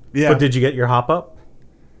 Yeah. But did you get your hop up?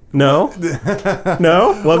 No?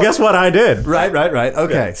 No? Well, guess what? I did. Right.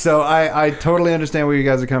 Okay. Yeah. So I totally understand where you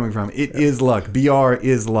guys are coming from. It is luck. BR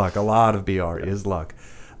is luck. A lot of BR is luck.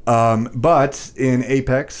 But in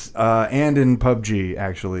Apex and in PUBG,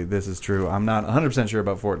 actually, this is true. I'm not 100% sure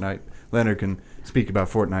about Fortnite. Leonard can speak about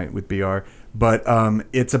Fortnite with BR. But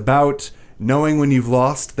it's about knowing when you've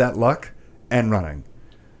lost that luck and running.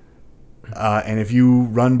 And if you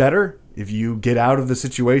run better, if you get out of the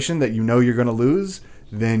situation that you know you're going to lose,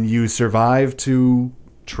 then you survive to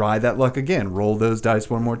try that luck again. Roll those dice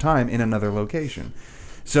one more time in another location.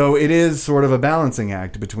 So it is sort of a balancing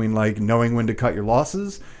act between like knowing when to cut your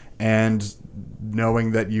losses and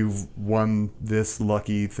knowing that you've won this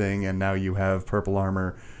lucky thing and now you have purple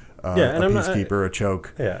armor, and a peacekeeper, a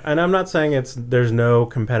choke. Yeah, and I'm not saying there's no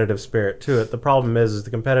competitive spirit to it. The problem is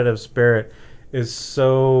the competitive spirit is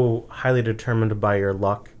so highly determined by your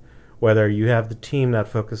luck, whether you have the team that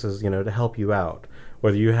focuses, to help you out,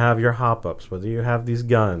 whether you have your hop-ups, whether you have these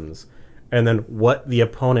guns, and then what the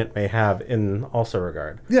opponent may have in also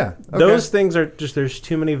regard. Yeah. Okay. Those things are just, there's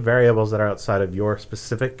too many variables that are outside of your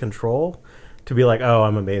specific control to be like, oh,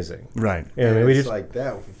 I'm amazing. Right. And it's like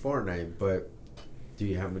that for Fortnite, but do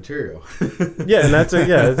you have material? Yeah, and that's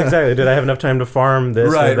exactly. Did I have enough time to farm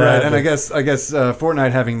this? Right, or that? right. And I guess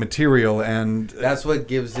Fortnite having material and that's what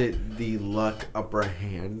gives it the luck upper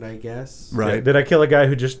hand, I guess. right. Yeah, did I kill a guy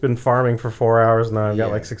who just been farming for 4 hours and now I've got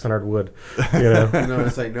like 600 wood? No,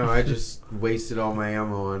 it's like, no, I just wasted all my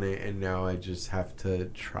ammo on it and now I just have to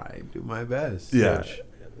try and do my best. Yeah.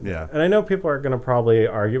 Yeah. And I know people are going to probably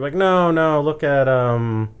argue like, no, look at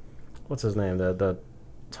what's his name? The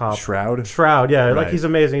top Shroud. Yeah, Right. like he's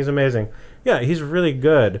amazing. Yeah, he's really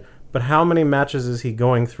good. But how many matches is he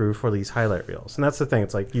going through for these highlight reels? And that's the thing.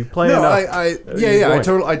 It's like you play enough.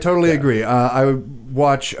 I totally agree. I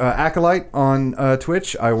watch Acolyte on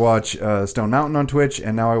Twitch. I watch Stone Mountain on Twitch,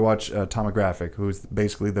 and now I watch Tomographic, who's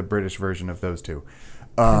basically the British version of those two.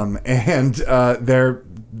 And they're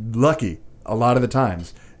lucky a lot of the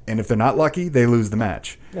times. And if they're not lucky, they lose the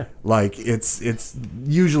match. Yeah. Like it's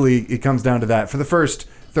usually it comes down to that for the first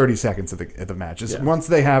 30 seconds of the match. Once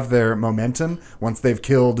they have their momentum, once they've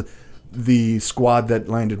killed the squad that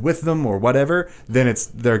landed with them or whatever, then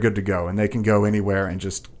they're good to go and they can go anywhere and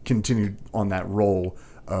just continue on that roll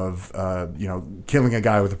of killing a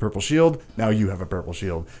guy with a purple shield. Now you have a purple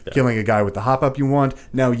shield. Yeah. Killing a guy with the hop up you want.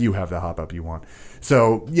 Now you have the hop up you want.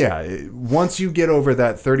 So yeah, once you get over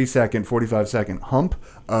that 30-second, 45-second hump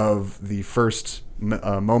of the first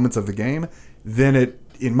moments of the game, then it,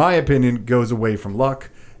 in my opinion, goes away from luck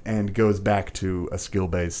and goes back to a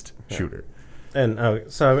skill-based shooter.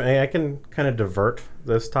 And so I can kind of divert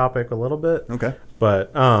this topic a little bit. Okay.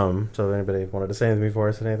 But so anybody wanted to say anything before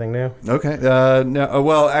I said anything new? Okay. No.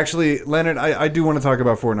 Well, actually, Leonard, I do want to talk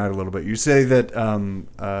about Fortnite a little bit. You say that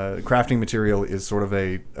crafting material is sort of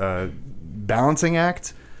a balancing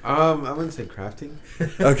act. I wouldn't say crafting.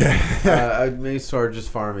 Okay. I may start just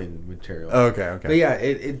farming material. Okay. But yeah,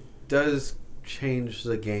 it does change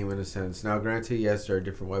the game in a sense. Now, granted, yes, there are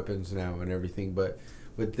different weapons now and everything, but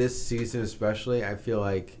with this season especially, I feel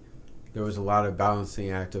like there was a lot of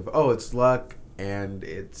balancing act of, it's luck and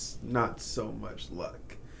it's not so much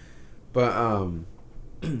luck. But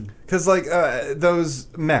because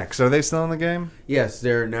those mechs, are they still in the game? Yes,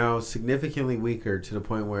 they're now significantly weaker to the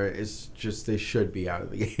point where it's just they should be out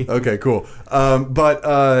of the game. Okay, cool. But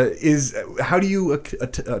how do you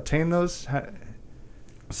attain those?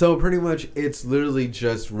 So pretty much it's literally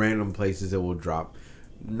just random places it will drop.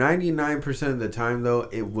 99% of the time, though,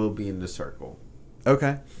 it will be in the circle.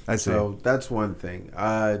 Okay, I see. So that's one thing.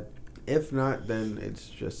 If not, then it's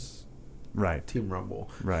just Team Rumble.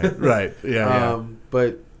 Right. Yeah.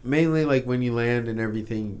 But mainly, like, when you land and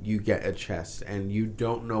everything, you get a chest, and you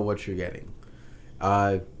don't know what you're getting.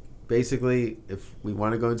 Basically, if we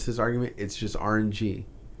want to go into this argument, it's just RNG.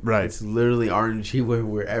 Right. It's literally RNG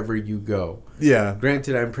wherever you go. Yeah.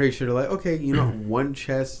 Granted, I'm pretty sure they're like, okay, one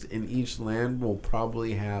chest in each land will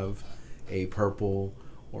probably have a purple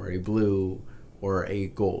or a blue or a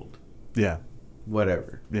gold. Yeah.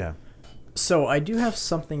 Whatever. Yeah. So I do have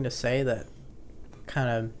something to say that kind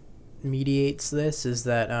of mediates this, is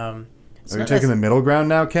that are you taking the middle ground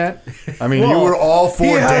now, Kat? I mean, you were all for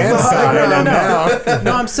Dan's side, and now...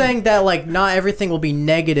 No, I'm saying that, like, not everything will be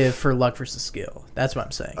negative for luck versus skill. That's what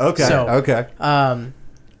I'm saying. Okay, so, okay.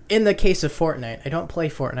 In the case of Fortnite, I don't play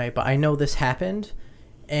Fortnite, but I know this happened,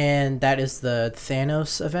 and that is the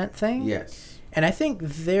Thanos event thing. Yes. And I think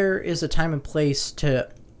there is a time and place to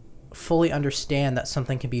fully understand that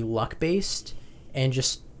something can be luck-based and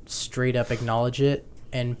just straight up acknowledge it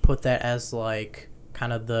and put that as, like,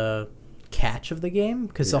 kind of the catch of the game,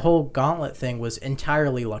 because the whole gauntlet thing was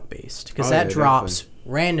entirely luck based, because that drops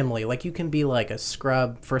randomly. Like, you can be like a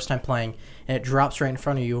scrub first time playing and it drops right in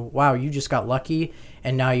front of you. Wow, you just got lucky,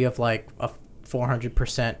 and now you have like a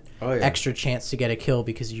 400% extra chance to get a kill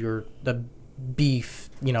because you're the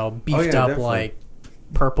beefed up definitely. like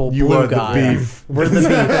purple You blue are the guy. beef. We're the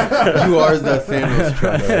beef. You are the Thanos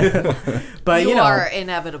trap. But You are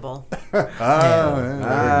inevitable. Very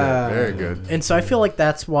good. And so I feel like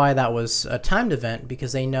that's why that was a timed event,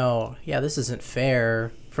 because they know, this isn't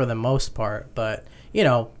fair for the most part, but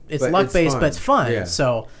it's But luck it's based, fun. but it's fun. Yeah.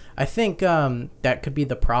 So I think that could be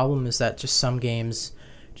the problem, is that just some games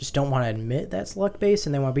just don't want to admit that's luck based,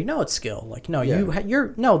 and they want to be, no, it's skill. Like, no,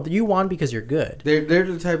 you won because you're good. They're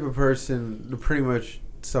the type of person, to pretty much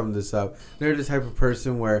sum this up, they're the type of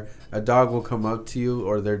person where a dog will come up to you,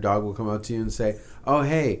 or their dog will come up to you and say, oh,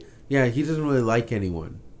 hey, yeah, he doesn't really like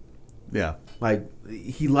anyone. Yeah. Like,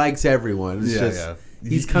 he likes everyone. It's just,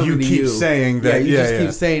 he's You coming to you. keep saying that. You just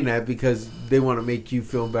keep saying that because they want to make you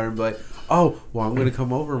feel better and be like, oh, well, I'm going to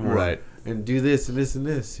come over more. Right. And do this and this and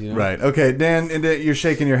this, Right. Okay, Dan, and you're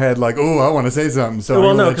shaking your head like, oh, I want to say something. So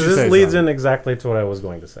Well, no, because this leads in exactly to what I was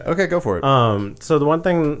going to say. Okay, go for it. So the one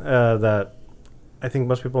thing that I think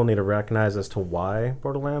most people need to recognize as to why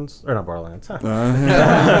Borderlands, or not Borderlands. Here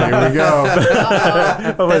we go.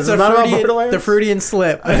 That's the Freudian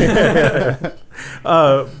slip.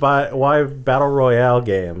 But why Battle Royale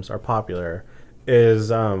games are popular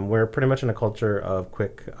is we're pretty much in a culture of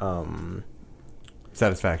quick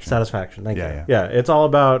satisfaction. Thank you. Yeah, it's all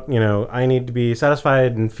about, I need to be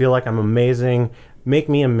satisfied and feel like I'm amazing. Make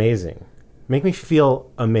me amazing. Make me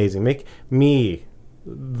feel amazing. Make me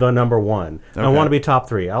the number one. Okay. I want to be top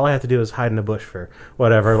 3. All I have to do is hide in a bush for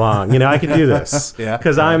whatever long. I can do this.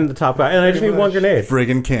 Because I'm the top guy, and I just need one grenade.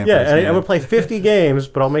 Friggin' campers. Yeah, and I'm gonna play 50 games,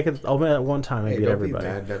 but I'll win at one time and beat everybody.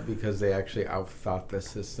 Don't be mad that because they actually outthought the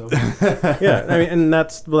system. Yeah, I mean, and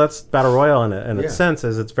that's Battle Royale in its sense,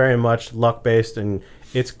 is it's very much luck based and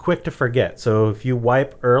it's quick to forget. So if you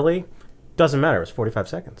wipe early, doesn't matter. It's 45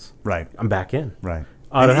 seconds. Right. I'm back in. Right.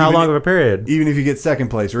 And how long of a period? Even if you get second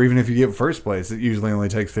place, or even if you get first place, it usually only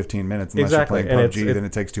takes 15 minutes. Unless you're playing PUBG, then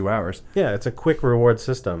it takes 2 hours. Yeah, it's a quick reward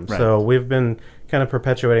system. Right. So we've been kind of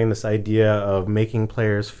perpetuating this idea of making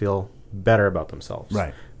players feel better about themselves.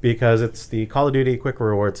 Right. Because it's the Call of Duty quick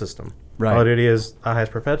reward system. Right. Call of Duty is the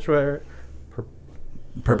highest perpetrator.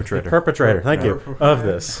 Thank you. Of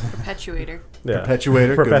this. Perpetuator. Yeah.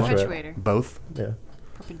 Perpetuator. Good one. Perpetuator. Both. Yeah.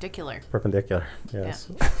 Perpendicular. Yes.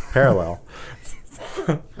 Yeah. Parallel.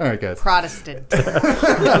 All right, guys. Protestant.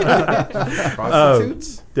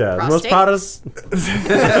 Prostitutes? Yeah. The most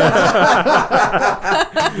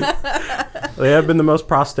they have been the most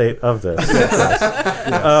prostate of this. Yes.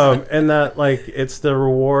 And that, like, it's the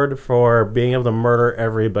reward for being able to murder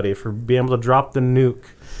everybody, for being able to drop the nuke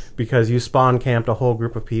because you spawn camped a whole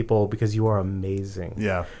group of people because you are amazing.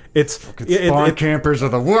 Yeah. Spawn campers are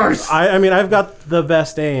the worst. I mean, I've got the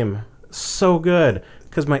best aim. So good.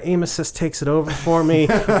 Because my aim assist takes it over for me,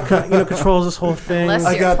 controls this whole thing.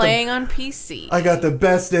 Unless you're playing on PC. I got the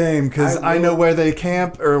best aim because I know where they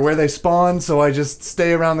camp or where they spawn, so I just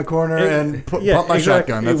stay around the corner and pump my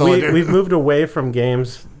shotgun. That's all I do. We've moved away from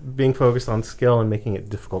games being focused on skill and making it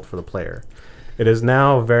difficult for the player. It is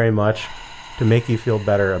now very much to make you feel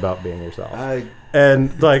better about being yourself.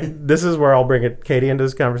 And like, this is where I'll bring Katie into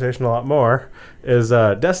this conversation a lot more, is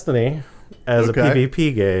Destiny as a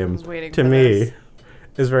PvP game, to me,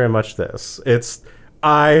 is very much this.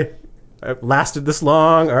 I lasted this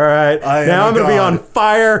long, all right. Now I'm going to be on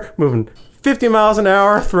fire, moving 50 miles an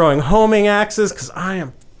hour, throwing homing axes, because I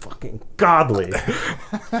am fucking godly.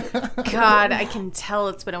 God, I can tell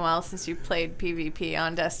it's been a while since you played PvP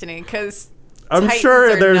on Destiny, because I'm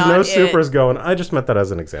sure there's no supers going. I just meant that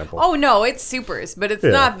as an example. Oh, no, it's supers, but it's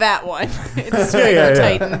not that one. It's straight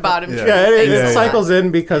Titan bottom tree. Yeah, it cycles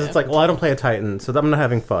in because it's like, well, I don't play a Titan, so I'm not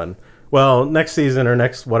having fun. Well, next season or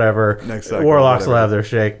next whatever, Warlocks will have their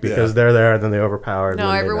shake because they're there and then they overpower.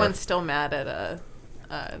 No, everyone's still mad at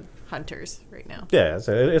Hunters right now. Yeah,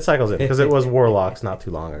 so it cycles in because it was Warlocks not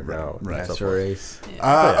too long ago. Right. That's race.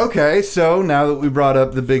 Okay, so now that we brought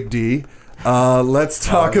up the big D, let's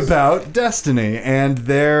talk about Destiny and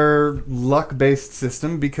their luck-based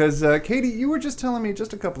system, because Katie, you were just telling me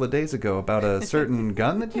just a couple of days ago about a certain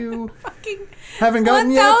gun that you haven't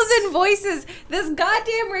gotten yet. 1,000 voices. This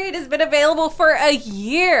goddamn raid has been available for a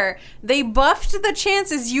year. They buffed the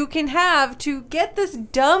chances you can have to get this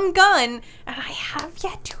dumb gun, and I have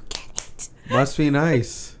yet to get it. Must be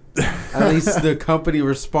nice. At least the company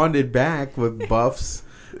responded back with buffs.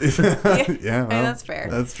 Yeah, well, that's fair.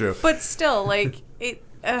 That's true. But still, like,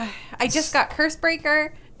 I just got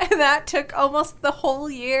Cursebreaker, And that took almost the whole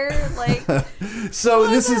year. Like, So what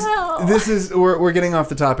this the is hell? we're getting off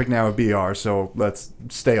the topic now of BR. So let's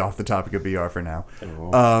stay off the topic of BR for now.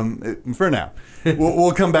 For now,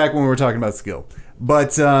 we'll come back when we're talking about skill.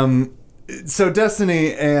 But so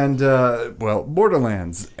Destiny and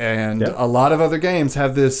Borderlands and Yep. a lot of other games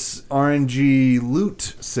have this RNG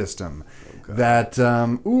loot system. That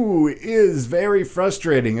is very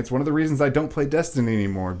frustrating. It's one of the reasons I don't play Destiny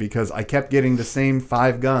anymore, because I kept getting the same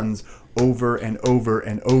 5 guns over and over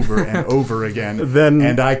and over and over again,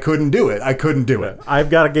 and I couldn't do it. I've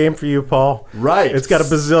got a game for you, Paul. Right. It's got a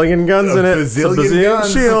bazillion guns in it. Bazillion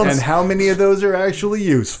guns, shields. and how many of those are actually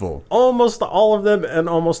useful? Almost all of them and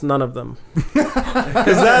almost none of them.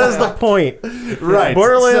 Because that is the point. Right.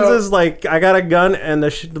 Borderlands So- is like, I got a gun and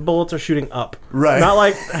the bullets are shooting up. Right. Not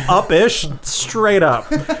like up-ish, straight up.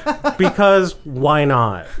 Because why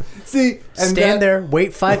not? See, and Stand there,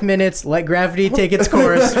 wait 5 minutes, let gravity take its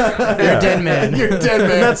course. You're a dead man. You're dead,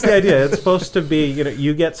 man. And that's the idea. It's supposed to be,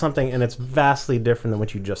 you get something and it's vastly different than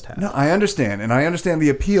what you just had. No, I understand, and I understand the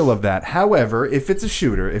appeal of that. However, if it's a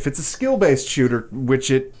shooter, if it's a skill-based shooter, which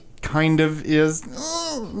it kind of is,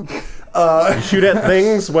 Shoot at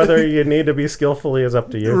things, whether you need to be skillfully is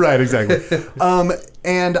up to you. right, exactly.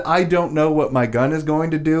 And I don't know what my gun is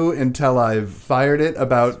going to do until I've fired it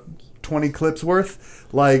about 20 clips worth.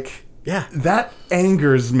 Like, Yeah. that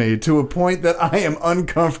angers me to a point that I am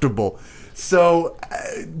uncomfortable. So,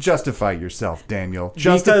 justify yourself, Daniel.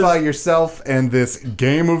 Justify yourself and this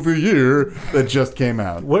game of the year that just came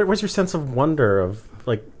out. Where's your sense of wonder, of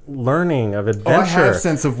like learning, of Oh, adventure? I have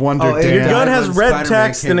sense of wonder, Oh, Dan. Your gun has When red Spider-Man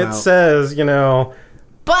text and came it out. says,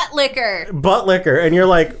 Butt liquor. butt liquor, and you're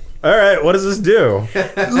like, all right, what does this do?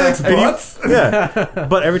 Licks butts. Yeah,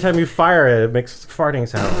 but every time you fire it, it makes farting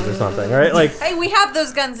sounds or something, right? Like, Hey, we have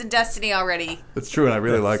those guns in Destiny already. That's true, and I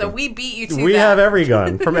really like So them. we beat you to we that. have every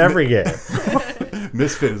gun from every game.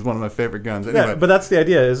 Misfit is one of my favorite guns. Anyway, Yeah, but that's the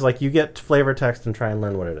idea, is like you get flavor text and try and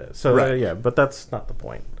learn what it is. So Right. yeah, but that's not the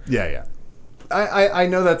point. yeah. I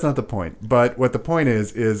know that's not the point, but what the point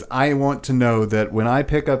is I want to know that when I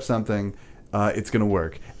pick up something, it's going to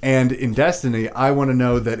work. And in Destiny, I want to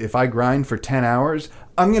know that if I grind for 10 hours,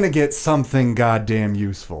 I'm going to get something goddamn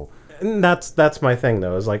useful. And that's my thing,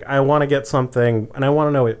 though, is like I want to get something, and I want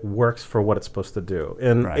to know it works for what it's supposed to do.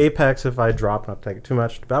 In Right. Apex, if I drop, not take it too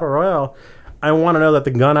much, Battle Royale, I want to know that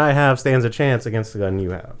the gun I have stands a chance against the gun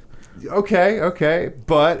you have. Okay, we'll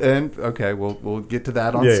get to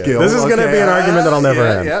that on Yeah. skill. This is gonna be an argument that'll never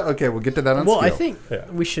end. Yeah, okay, we'll get to that on Well, skill. I think Yeah.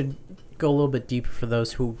 we should go a little bit deeper for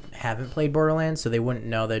those who haven't played Borderlands, so they wouldn't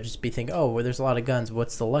know. They'd just be thinking, oh, well, there's a lot of guns.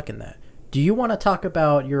 What's the luck in that? Do you want to talk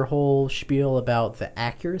about your whole spiel about the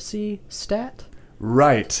accuracy stat?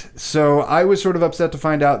 Right. So I was sort of upset to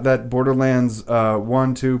find out that Borderlands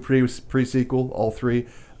 1, 2, pre-sequel, all 3,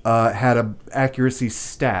 had a accuracy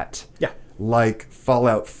stat. Yeah. Like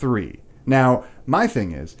Fallout 3. Now, my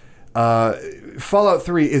thing is, Fallout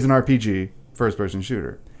 3 is an RPG, first-person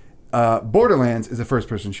shooter. Borderlands is a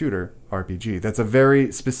first-person shooter RPG. That's a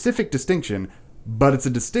very specific distinction, but it's a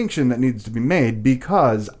distinction that needs to be made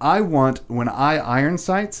because I want, when I iron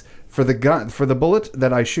sights, for the bullet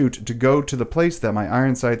that I shoot to go to the place that my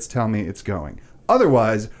iron sights tell me it's going.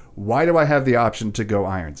 Otherwise, why do I have the option to go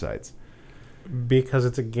iron sights? Because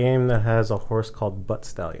it's a game that has a horse called Butt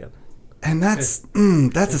Stallion. And that's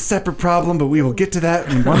a separate problem, but we will get to that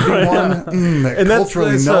in 1v1. And that's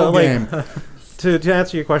Culturally so, no game. To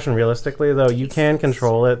answer your question realistically, though, you can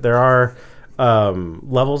control it. There are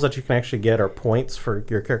levels that you can actually get, or points for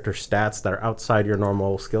your character stats that are outside your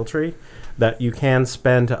normal skill tree that you can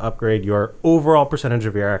spend to upgrade your overall percentage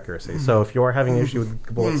of your accuracy. So if you're having an issue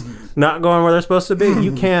with bullets not going where they're supposed to be,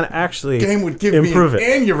 you can actually Game would give improve me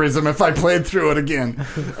it. an aneurysm if I played through it again.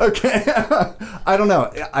 Okay, I don't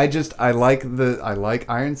know. I like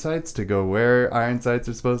iron sights to go where iron sights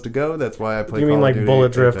are supposed to go. That's why I play. You mean Call of like Duty,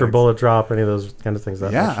 bullet drift or Apex. bullet drop, any of those kind of things?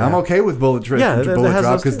 That Yeah, I'm okay with bullet drift Yeah, and that bullet has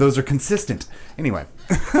drop those because too. those are consistent. Anyway,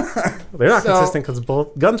 They're not So- consistent because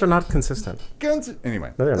guns are not consistent. guns.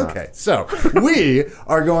 Anyway, No, they're not. okay. So we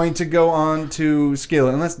are going to go on to skill.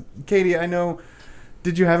 Unless Katie, I know.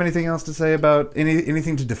 Did you have anything else to say about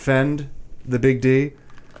anything to defend the Big D?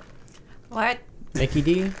 What? Mickey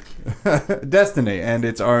D? Destiny and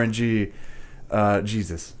its RNG.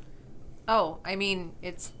 Jesus. Oh, I mean,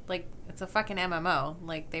 it's a fucking MMO.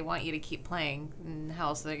 Like, they want you to keep playing. And how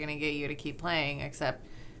else are they going to get you to keep playing except,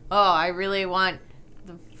 oh, I really want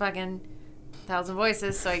the fucking 1,000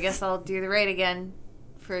 voices, so I guess I'll do the raid again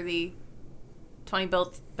for the 20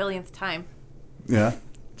 billionth time. Yeah.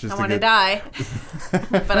 Just I want to die,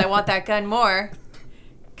 but I want that gun more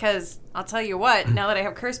Because I'll tell you what, now that I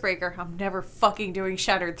have Cursebreaker, I'm never fucking doing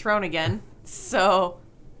Shattered Throne again. So,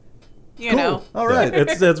 you know. All right.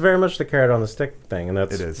 It's very much the carrot on the stick thing, and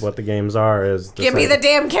that's It is. what the games are. Give me the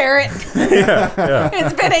damn carrot. yeah,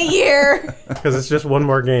 It's been a year. because it's just one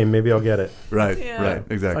more game. Maybe I'll get it, Right. Yeah. Right.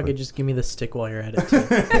 Exactly. Fucking just give me the stick while you're at it, too.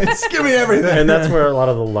 Just give me everything. and that's where a lot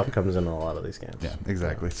of the luck comes in a lot of these games. Yeah.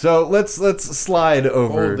 Exactly. So let's slide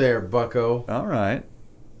over. Hold there, bucko. All right.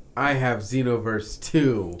 I have Xenoverse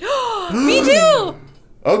 2. Me too.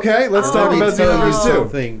 Okay. Let's talk Let me about tell you Xenoverse 2.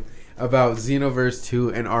 something about Xenoverse 2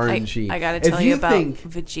 and RNG. I gotta If tell you about think-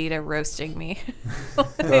 Vegeta roasting me the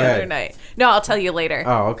ahead. other night. No, I'll tell you later.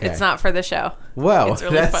 Oh, okay. It's not for the show. Well, It's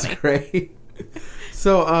really that's funny. great.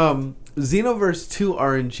 So, Xenoverse 2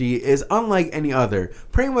 RNG is unlike any other.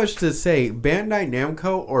 Pretty much to say Bandai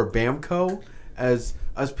Namco or Bamco, as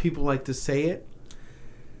us people like to say it.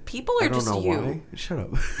 People I are don't just know you. why. Shut up.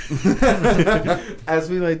 As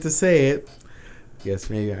we like to say it. Yes,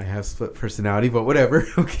 maybe I have split personality, but whatever.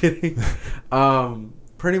 I'm kidding.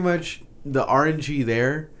 Pretty much the RNG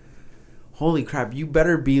there. Holy crap! You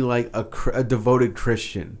better be like a devoted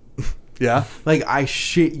Christian. Yeah. Like, I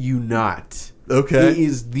shit you not. Okay. It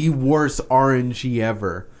is the worst RNG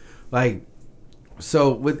ever. Like,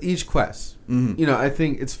 so with each quest, you know, I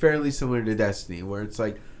think it's fairly similar to Destiny, where it's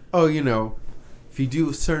like, oh, you know, if you do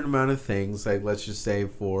a certain amount of things, like let's just say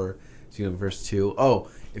for Xenoverse 2, oh,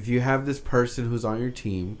 if you have this person who's on your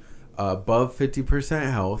team above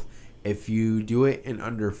 50% health, if you do it in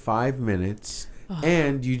under 5 minutes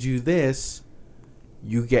and you do this,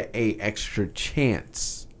 you get a extra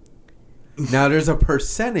chance. Now, there's a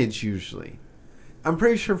percentage usually. I'm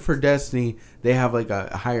pretty sure for Destiny, they have like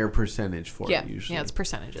a higher percentage for it usually. Yeah, it's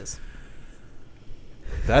percentages.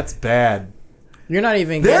 That's bad. You're not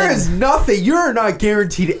even There getting... is nothing. You're not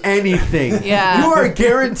guaranteed anything. Yeah. You are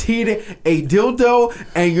guaranteed a dildo,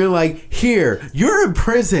 and you're like, here, you're in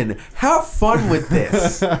prison. Have fun with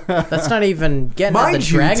this. That's not even getting at the Mind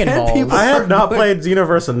you, Dragon 10 Balls. people- I have not played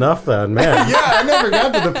Xenoverse enough, then, man. Yeah, I never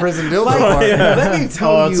got to the prison dildo Like, part. let me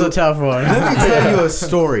tell Oh, you. it's a tough one. Let me tell you a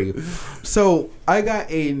story. So, I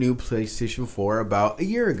got a new PlayStation 4 about a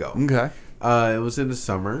year ago. Okay. It was in the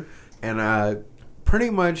summer, and pretty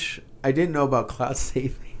much I didn't know about cloud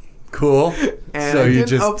saving. Cool. And So I you didn't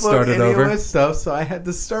just upload started any over? of my stuff, so I had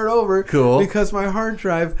to start over. Cool. Because my hard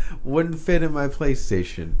drive wouldn't fit in my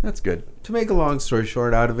PlayStation. That's good. To make a long story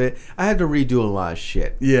short out of it, I had to redo a lot of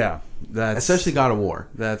shit. Yeah. That's Especially God of War.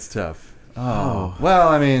 That's tough. Oh. Well,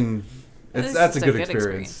 I mean, that's a good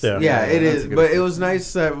experience. Yeah. Yeah, it that's is. a good But it experience. was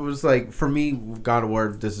nice that it was like, for me, God of War,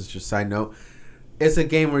 this is just side note, it's a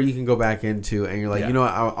game where you can go back into and you're like, Yeah. you know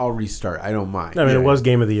what, I'll restart. I don't mind. I mean, Yeah. it was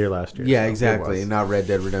Game of the Year last year. Yeah, so. exactly. was. And not Red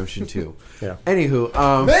Dead Redemption 2. Yeah. Anywho,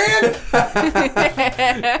 Man!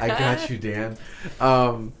 I got you, Dan.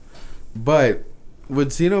 But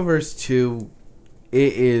with Xenoverse 2,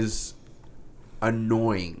 it is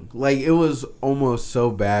annoying. Like, it was almost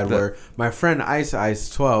so bad where my friend Ice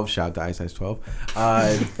 12, shout out to Ice 12,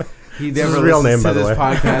 he is never his real listens name, to by the this way.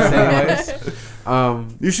 podcast anyways.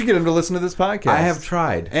 You should get him to listen to this podcast. I have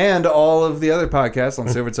tried. And all of the other podcasts on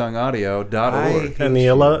silvertongueaudio.org. And the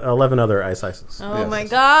 11 other Ices. Oh Yes. my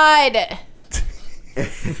god.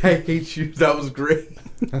 I hate you. That was great.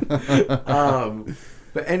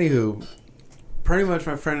 But anywho, pretty much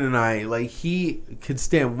my friend and I, like, he could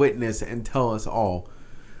stand witness and tell us all.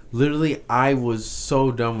 Literally, I was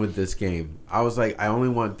so done with this game. I was like, I only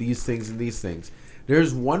want these things and these things.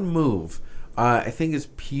 There's one move. I think it's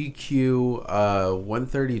PQ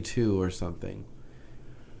 132 or something.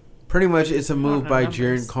 Pretty much, it's a move by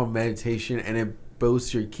Jiren called Meditation, and it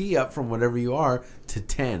boosts your key up from whatever you are to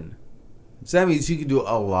 10. So that means you can do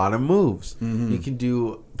a lot of moves. You can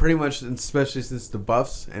do pretty much, especially since the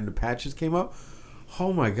buffs and the patches came up.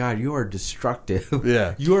 Oh my god, you are destructive.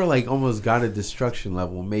 Yeah. You are like almost got a destruction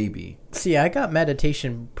level, maybe. See, I got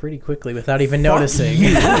meditation pretty quickly without even noticing.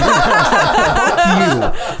 You.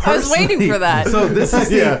 I was waiting for that. So this is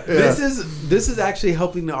Yeah, this is actually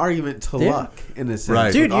helping the argument to Yeah. luck in a sense.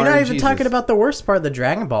 Right. Dude, with you're not even RNGs. talking about the worst part, the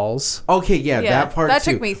Dragon Balls. Okay, yeah, that part That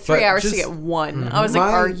too. took me 3 But hours just- to get one. I was like,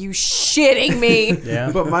 My- are you shitting me?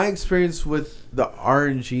 Yeah. But my experience with the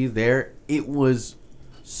RNG there, it was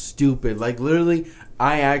stupid. Like, literally,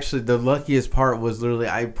 the luckiest part was literally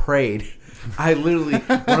I prayed. I literally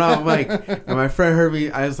went on mic, and my friend heard me.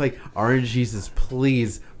 I was like, RNGesus,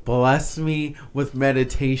 please bless me with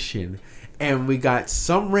meditation. And we got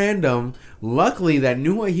some random, luckily, that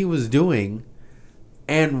knew what he was doing,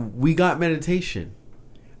 and we got meditation.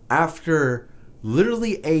 After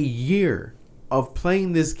literally a year of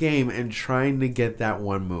playing this game and trying to get that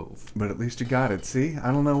one move. But at least you got it. See, I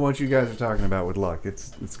don't know what you guys are talking about with luck.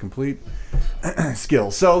 It's complete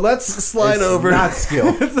skill. So let's slide It's over. not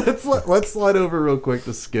skill. let's slide over real quick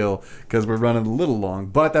to skill because we're running a little long,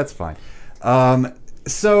 but that's fine.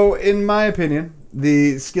 So in my opinion,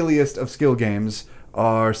 the skilliest of skill games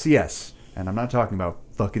are CS, and I'm not talking about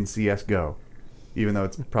fucking CS:GO. Even though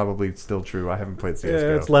it's probably still true. I haven't played CSGO.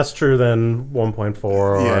 Yeah, it's less true than 1.4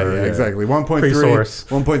 or... Yeah, exactly. 1.3. Pre-source.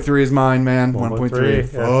 1.3 is mine, man. 1.3.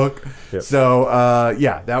 Fuck. Yep. So,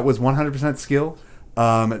 that was 100% skill.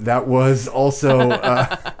 That was also...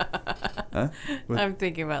 I'm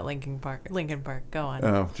thinking about Linkin Park. Go on.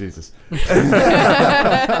 Oh, Jesus.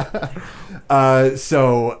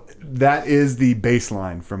 So that is the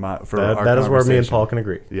baseline for our that is where me and conversation. Paul can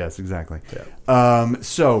agree. Yes, exactly. Yeah.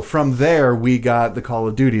 So from there, we got the Call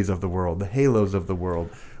of Duties of the world, the Halos of the world,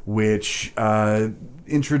 which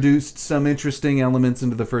introduced some interesting elements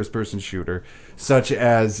into the first-person shooter, such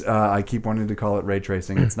as, I keep wanting to call it ray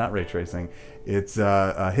tracing. It's not ray tracing. It's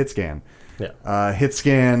hit scan. Yeah. Hit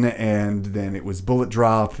scan, and then it was bullet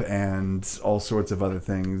drop and all sorts of other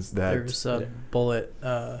things that... There's a bullet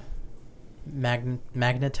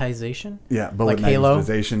magnetization. Yeah, bullet like Halo.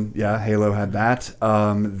 magnetization. Yeah, Halo had that.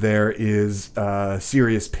 There is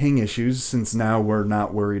serious ping issues since now we're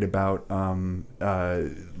not worried about LAN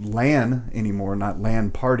anymore, not LAN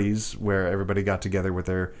parties where everybody got together with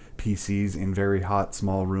their PCs in very hot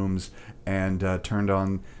small rooms and turned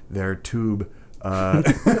on their tube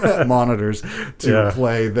monitors to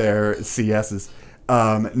play their CSs.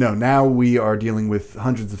 No, now we are dealing with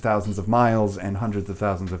hundreds of thousands of miles and hundreds of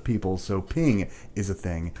thousands of people, so ping is a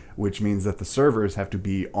thing, which means that the servers have to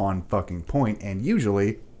be on fucking point, and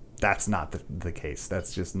usually that's not the case.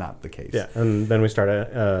 That's just not the case. Yeah, and then we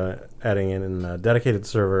started adding in dedicated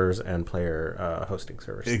servers and player hosting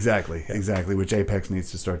servers. Exactly, which Apex needs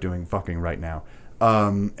to start doing fucking right now.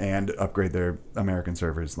 And upgrade their American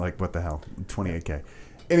servers. Like, what the hell? 28K.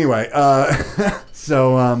 Anyway,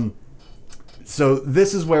 so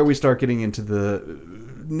this is where we start getting into the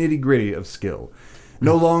nitty-gritty of skill.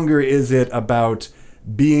 No longer is it about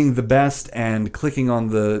being the best and clicking on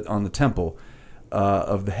the temple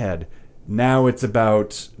of the head. Now it's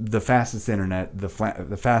about the fastest internet, the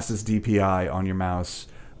fastest DPI on your mouse,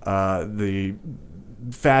 the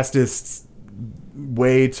fastest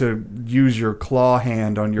way to use your claw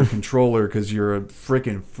hand on your controller because you're a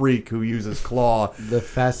freaking freak who uses claw. The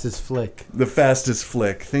fastest flick,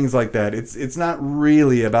 things like that. It's not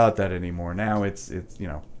really about that anymore. Now it's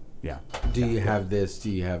yeah. Do you have this?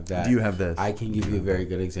 Do you have that? Do you have this? I can give you a very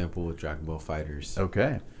good example with Dragon Ball FighterZ.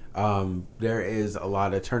 Okay. There is a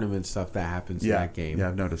lot of tournament stuff that happens in that game. Yeah,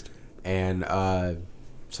 I've noticed. And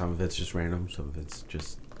some of it's just random, some of it's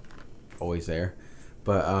just always there.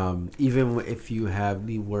 But even if you have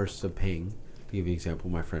the worst of ping, to give you an example,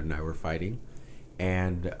 my friend and I were fighting,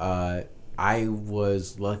 and I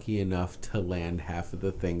was lucky enough to land half of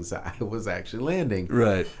the things that I was actually landing.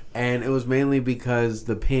 Right. And it was mainly because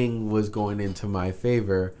the ping was going into my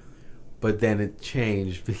favor, but then it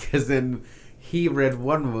changed because then he read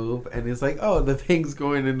one move and he's like, oh, the ping's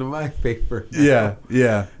going into my favor now.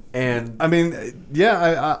 Yeah. And I mean,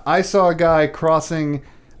 I saw a guy crossing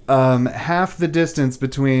half the distance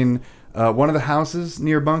between one of the houses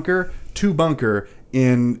near bunker to bunker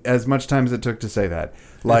in as much time as it took to say that.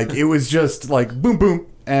 Like, it was just like boom, boom.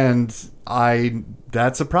 And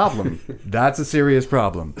that's a problem. That's a serious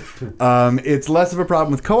problem. It's less of a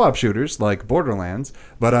problem with co-op shooters like Borderlands,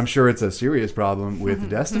 but I'm sure it's a serious problem with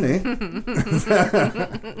Destiny.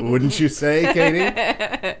 Wouldn't you say,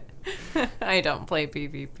 Katie? I don't play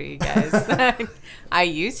PvP, guys. I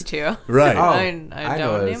used to. Right. I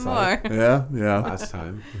don't anymore. Yeah. last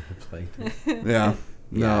time I played. Yeah.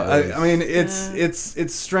 No, Yeah, I mean,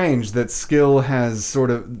 it's strange that skill has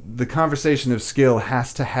sort of, the conversation of skill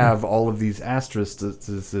has to have all of these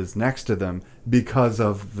asterisks next to them because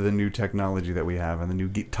of the new technology that we have and the new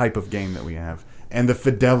type of game that we have and the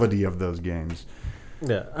fidelity of those games.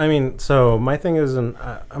 Yeah, I mean, so my thing is, I'm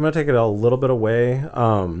going to take it a little bit away.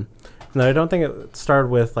 No, I don't think it started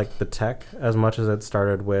with, like, the tech as much as it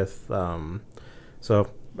started with, so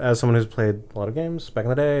as someone who's played a lot of games back in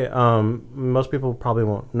the day, most people probably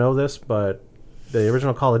won't know this, but the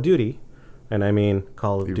original Call of Duty, and I mean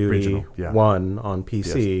Call of Duty original, yeah. 1 on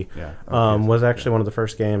PC, Yes. Yeah. was actually one of the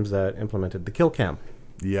first games that implemented the kill cam.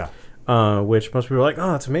 Yeah. Which most people are like,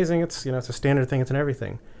 oh, that's amazing. It's it's a standard thing. It's in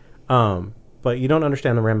everything. But you don't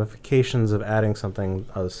understand the ramifications of adding something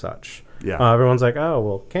as such. Yeah. Everyone's like, oh,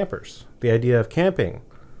 well, campers. The idea of camping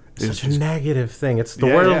is such a negative thing. It's the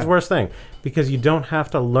world's worst thing because you don't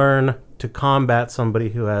have to learn to combat somebody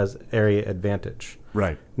who has area advantage.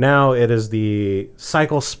 Right. Now it is the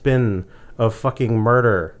cycle spin of fucking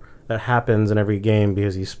murder that happens in every game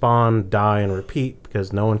because you spawn, die, and repeat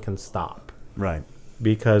because no one can stop. Right.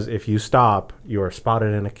 Because if you stop, you are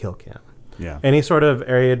spotted in a kill cam. Yeah. Any sort of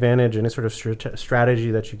area advantage, any sort of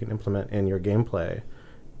strategy that you can implement in your gameplay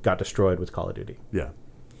got destroyed with Call of Duty. Yeah.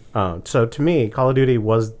 So to me, Call of Duty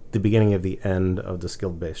was the beginning of the end of the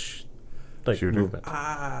skill-based Shooter. movement.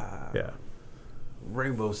 Ah, Yeah.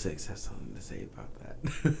 Rainbow Six has something to say about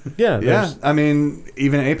that. Yeah. Yeah. I mean,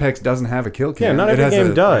 even Apex doesn't have a kill cam. Yeah, not It every has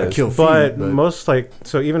game a does, kill feed, but most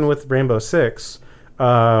so even with Rainbow Six,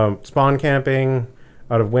 spawn camping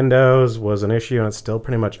out of windows was an issue, and it still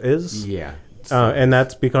pretty much is. Yeah. And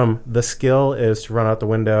that's become the skill is to run out the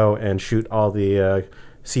window and shoot all the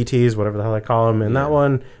CTs, whatever the hell I call them, in that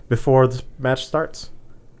one before the match starts,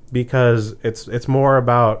 because it's more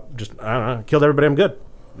about just I don't know, killed everybody, I'm good.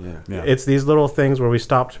 Yeah. It's these little things where we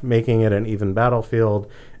stopped making it an even battlefield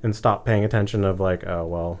and stopped paying attention of like, oh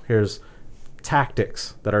well, here's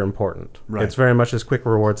tactics that are important. Right. It's very much this quick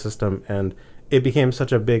reward system, and it became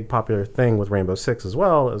such a big popular thing with Rainbow Six as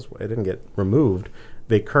well, as it didn't get removed.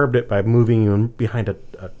 They curbed it by moving you behind a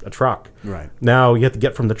truck. Right. Now you have to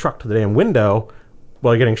get from the truck to the damn window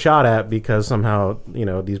while you're getting shot at because somehow,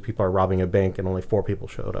 these people are robbing a bank and only 4 people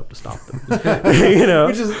showed up to stop them. Which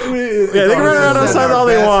is Yeah, they can run around outside all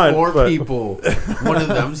they want. 4 but- people. One of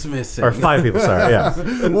them's missing. Or 5 people, sorry, yeah.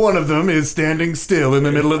 One of them is standing still in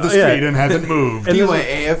the middle of the Yeah. street and hasn't moved. And He this went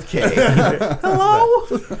AFK. Hello.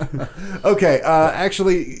 Okay,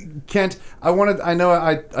 actually, Kent, I know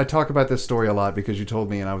I talk about this story a lot because you told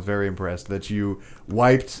me, and I was very impressed that you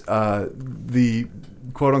wiped the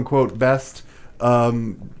quote unquote best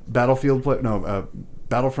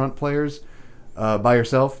Battlefront players by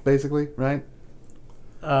yourself, basically, right?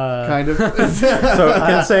 Kind of. So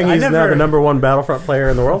Ken's saying he's now the number 1 Battlefront player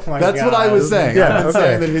in the world? Oh my That's what I God. was saying. Yeah, I'm not okay.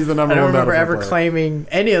 saying that he's the number I don't one remember Battlefront ever player. claiming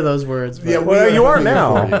any of those words. But Yeah, Well, you are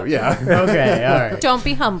now. for you. Yeah. okay, all right. Don't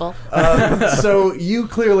be humble. So you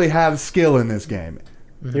clearly have skill in this game.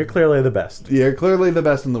 You're clearly the best. You're clearly the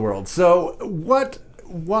best in the world. So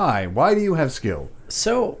why? Why do you have skill?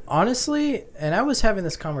 So honestly, and I was having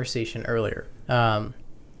this conversation earlier.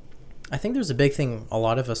 I think there's a big thing a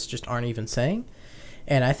lot of us just aren't even saying,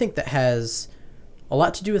 and I think that has a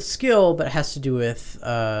lot to do with skill, but it has to do with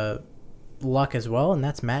luck as well, and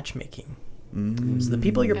that's matchmaking. So the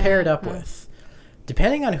people you're paired up with,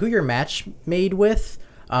 depending on who you're match made with,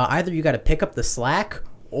 either you got to pick up the slack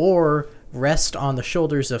or rest on the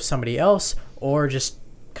shoulders of somebody else, or just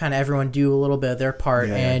kind of everyone do a little bit of their part,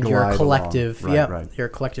 Yeah, and glide you're a along. collective. Right, Yep, right. you're a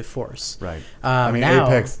collective force. Right. Now-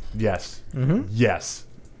 Apex. Yes. Yes.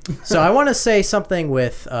 So I want to say something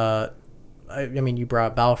with, I mean, you brought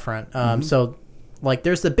up Battlefront. So, like,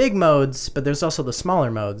 there's the big modes, but there's also the smaller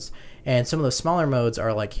modes. And some of the smaller modes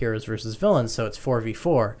are like heroes versus villains, so it's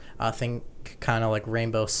 4v4. Think kind of like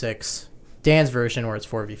Rainbow Six, Dan's version, where it's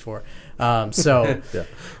 4v4.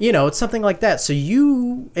 It's something like that. So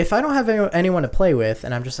if I don't have anyone to play with,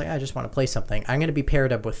 and I'm just like, I just want to play something, I'm going to be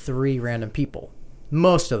paired up with 3 random people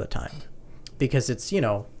most of the time. Because it's,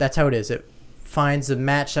 that's how it is. It finds a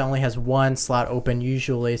match that only has 1 slot open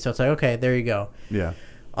usually, so it's like, okay, there you go. Yeah.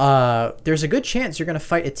 There's a good chance you're going to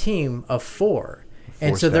fight a team of 4.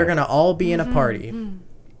 And so stack. they're going to all be in a party.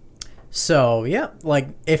 So, yeah, like,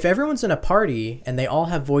 if everyone's in a party and they all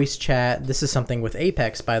have voice chat, this is something with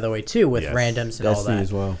Apex, by the way, too, with Yes. randoms and all Destiny that.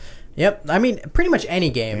 as well. Yep. I mean, pretty much any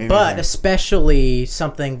game, Anything. but especially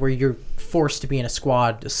something where you're forced to be in a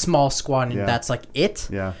squad, a small squad, and Yeah. that's like it.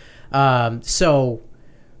 Yeah.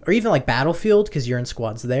 Or even like Battlefield, because you're in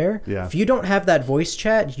squads there. Yeah. If you don't have that voice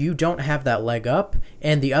chat, you don't have that leg up.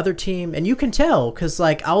 And the other team, and you can tell, because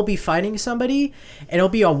like I'll be fighting somebody, and it'll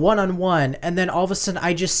be a 1-on-1, and then all of a sudden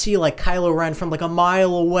I just see like Kylo Ren from like a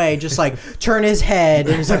mile away, just like turn his head,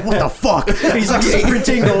 and he's like, "What the fuck?" And he's like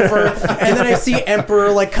sprinting over, and then I see Emperor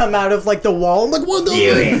like come out of like the wall. I'm like, "What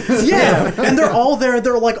the?" Yeah, and they're all there.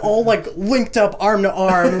 They're like all like linked up, arm to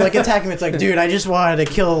arm, like attacking me. It's like, dude, I just wanted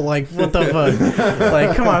to kill. Like, what the fuck?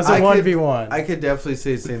 Like, come on, it's a 1v1. I could definitely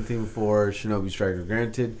say the same thing for Shinobi Striker.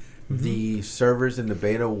 Granted, the servers in the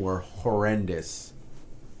beta were horrendous.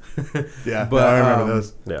 Yeah. But, I remember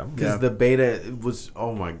those. Yeah. Because the beta was,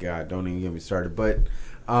 oh my god, don't even get me started. But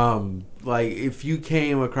like if you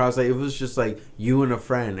came across, like it was just like you and a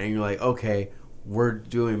friend, and you're like, okay, we're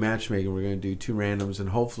doing matchmaking, we're gonna do 2 randoms, and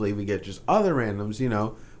hopefully we get just other randoms.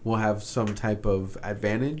 We'll have some type of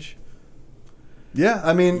advantage. Yeah,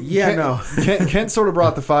 I mean, Kent sort of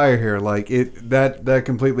brought the fire here. Like that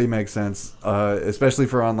completely makes sense, especially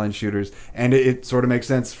for online shooters, and it sort of makes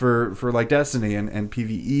sense for like Destiny and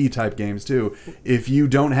PvE type games too. If you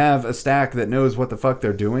don't have a stack that knows what the fuck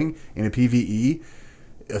they're doing in a PvE,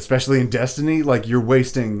 especially in Destiny, like you're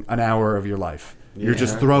wasting an hour of your life. You're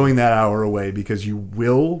just throwing that hour away because you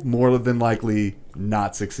will more than likely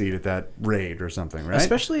not succeed at that raid or something, right?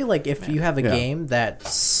 Especially like if you have a game that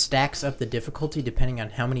stacks up the difficulty depending on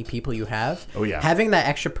how many people you have. Oh yeah. Having that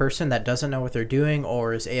extra person that doesn't know what they're doing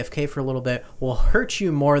or is AFK for a little bit will hurt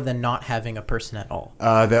you more than not having a person at all.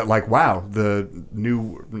 That like WoW,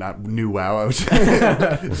 not new WoW.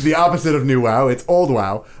 It's the opposite of new WoW. It's old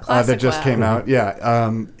WoW that just WoW. came out.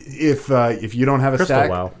 Yeah. If you don't have a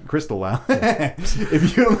Crystal WoW.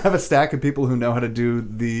 If you don't have a stack of people who know how to do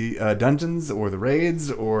the dungeons or the raids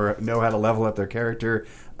or know how to level up their character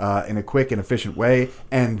in a quick and efficient way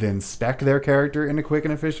and then spec their character in a quick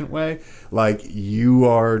and efficient way, like you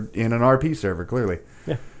are in an RP server, clearly.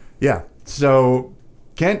 Yeah. So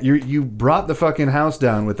Kent, you brought the fucking house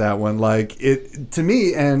down with that one. Like it to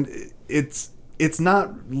me, and it's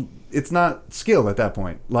not skill at that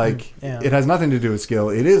point. Like it has nothing to do with skill.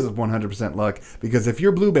 It is 100% luck, because if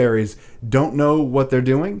your blueberries don't know what they're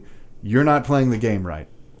doing, you're not playing the game right.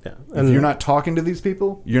 Yeah. If you're not talking to these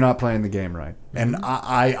people, you're not playing the game right. And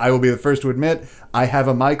I will be the first to admit, I have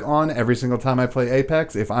a mic on every single time I play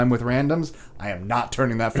Apex. If I'm with randoms, I am not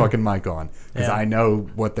turning that fucking mic on, because I know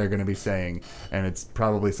what they're going to be saying, and it's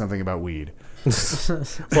probably something about weed.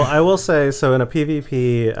 Well, I will say, so in a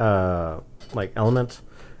PvP like element,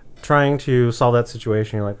 trying to solve that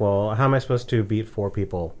situation, you're like, well, how am I supposed to beat 4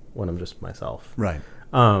 people when I'm just myself? Right.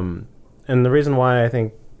 And the reason why I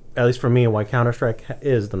think, at least for me, why Counter-Strike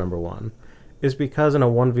is the number one is because in a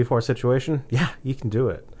 1v4 situation, you can do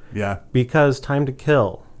it. Yeah. Because time to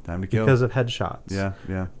kill. Because of headshots.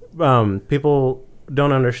 Yeah. People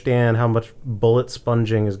don't understand how much bullet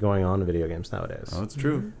sponging is going on in video games nowadays. Oh, it's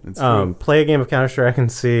true. It's true. Play a game of Counter-Strike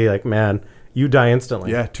and see, like, man, you die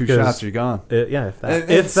instantly. Yeah, 2 shots, you're gone. If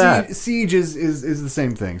that. Siege is the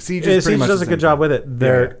same thing. Siege is pretty Siege much does the a good same job thing. with it.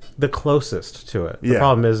 They're the closest to it. The Yeah.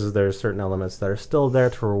 problem is there's certain elements that are still there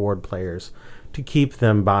to reward players, to keep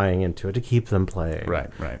them buying into it, to keep them playing. Right.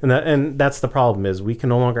 And that's the problem, is we can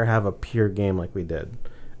no longer have a pure game like we did.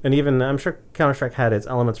 And even, I'm sure Counter-Strike had its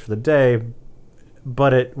elements for the day,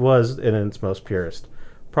 but it was in its most purest,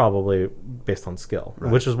 probably based on skill,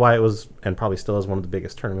 which is why it was, and probably still is, one of the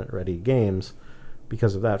biggest tournament-ready games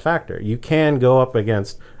because of that factor. You can go up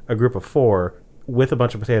against a group of 4 with a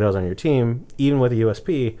bunch of potatoes on your team, even with a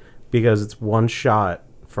USP, because it's one shot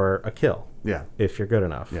for a kill. Yeah. If you're good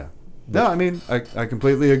enough. Yeah. No, I mean, I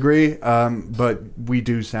completely agree, but we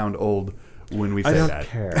do sound old when we say that. I don't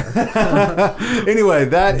care. Anyway,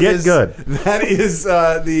 Get good. That is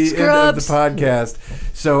the end of the podcast.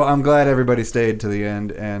 So I'm glad everybody stayed to the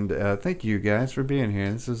end, and thank you guys for being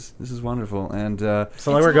here. This is wonderful, and it's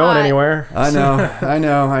not like we're going anywhere. I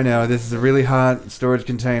know. This is a really hot storage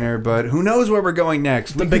container, but who knows where we're going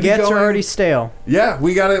next? The baguettes are already stale. Yeah,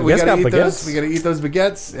 we gotta eat baguettes? those. We gotta eat those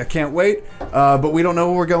baguettes. I can't wait. But we don't know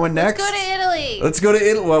where we're going next. Let's go to Italy. Let's go to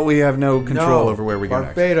Italy. Well, we have no control over where we go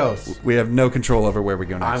next. Barbados. We have no control over where we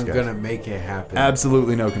go next. I'm guys. gonna make it happen.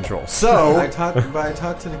 Absolutely no control. So I talked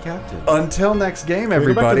to the captain. Until next game, Can we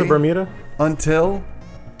go back everybody. to the Bermuda? Until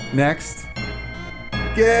next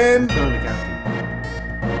game. Killing the captain.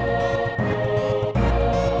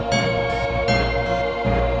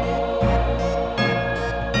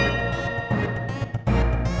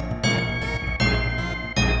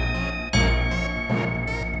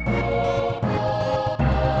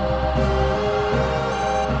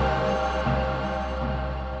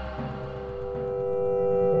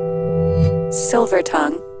 Silver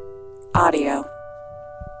Tongue Audio.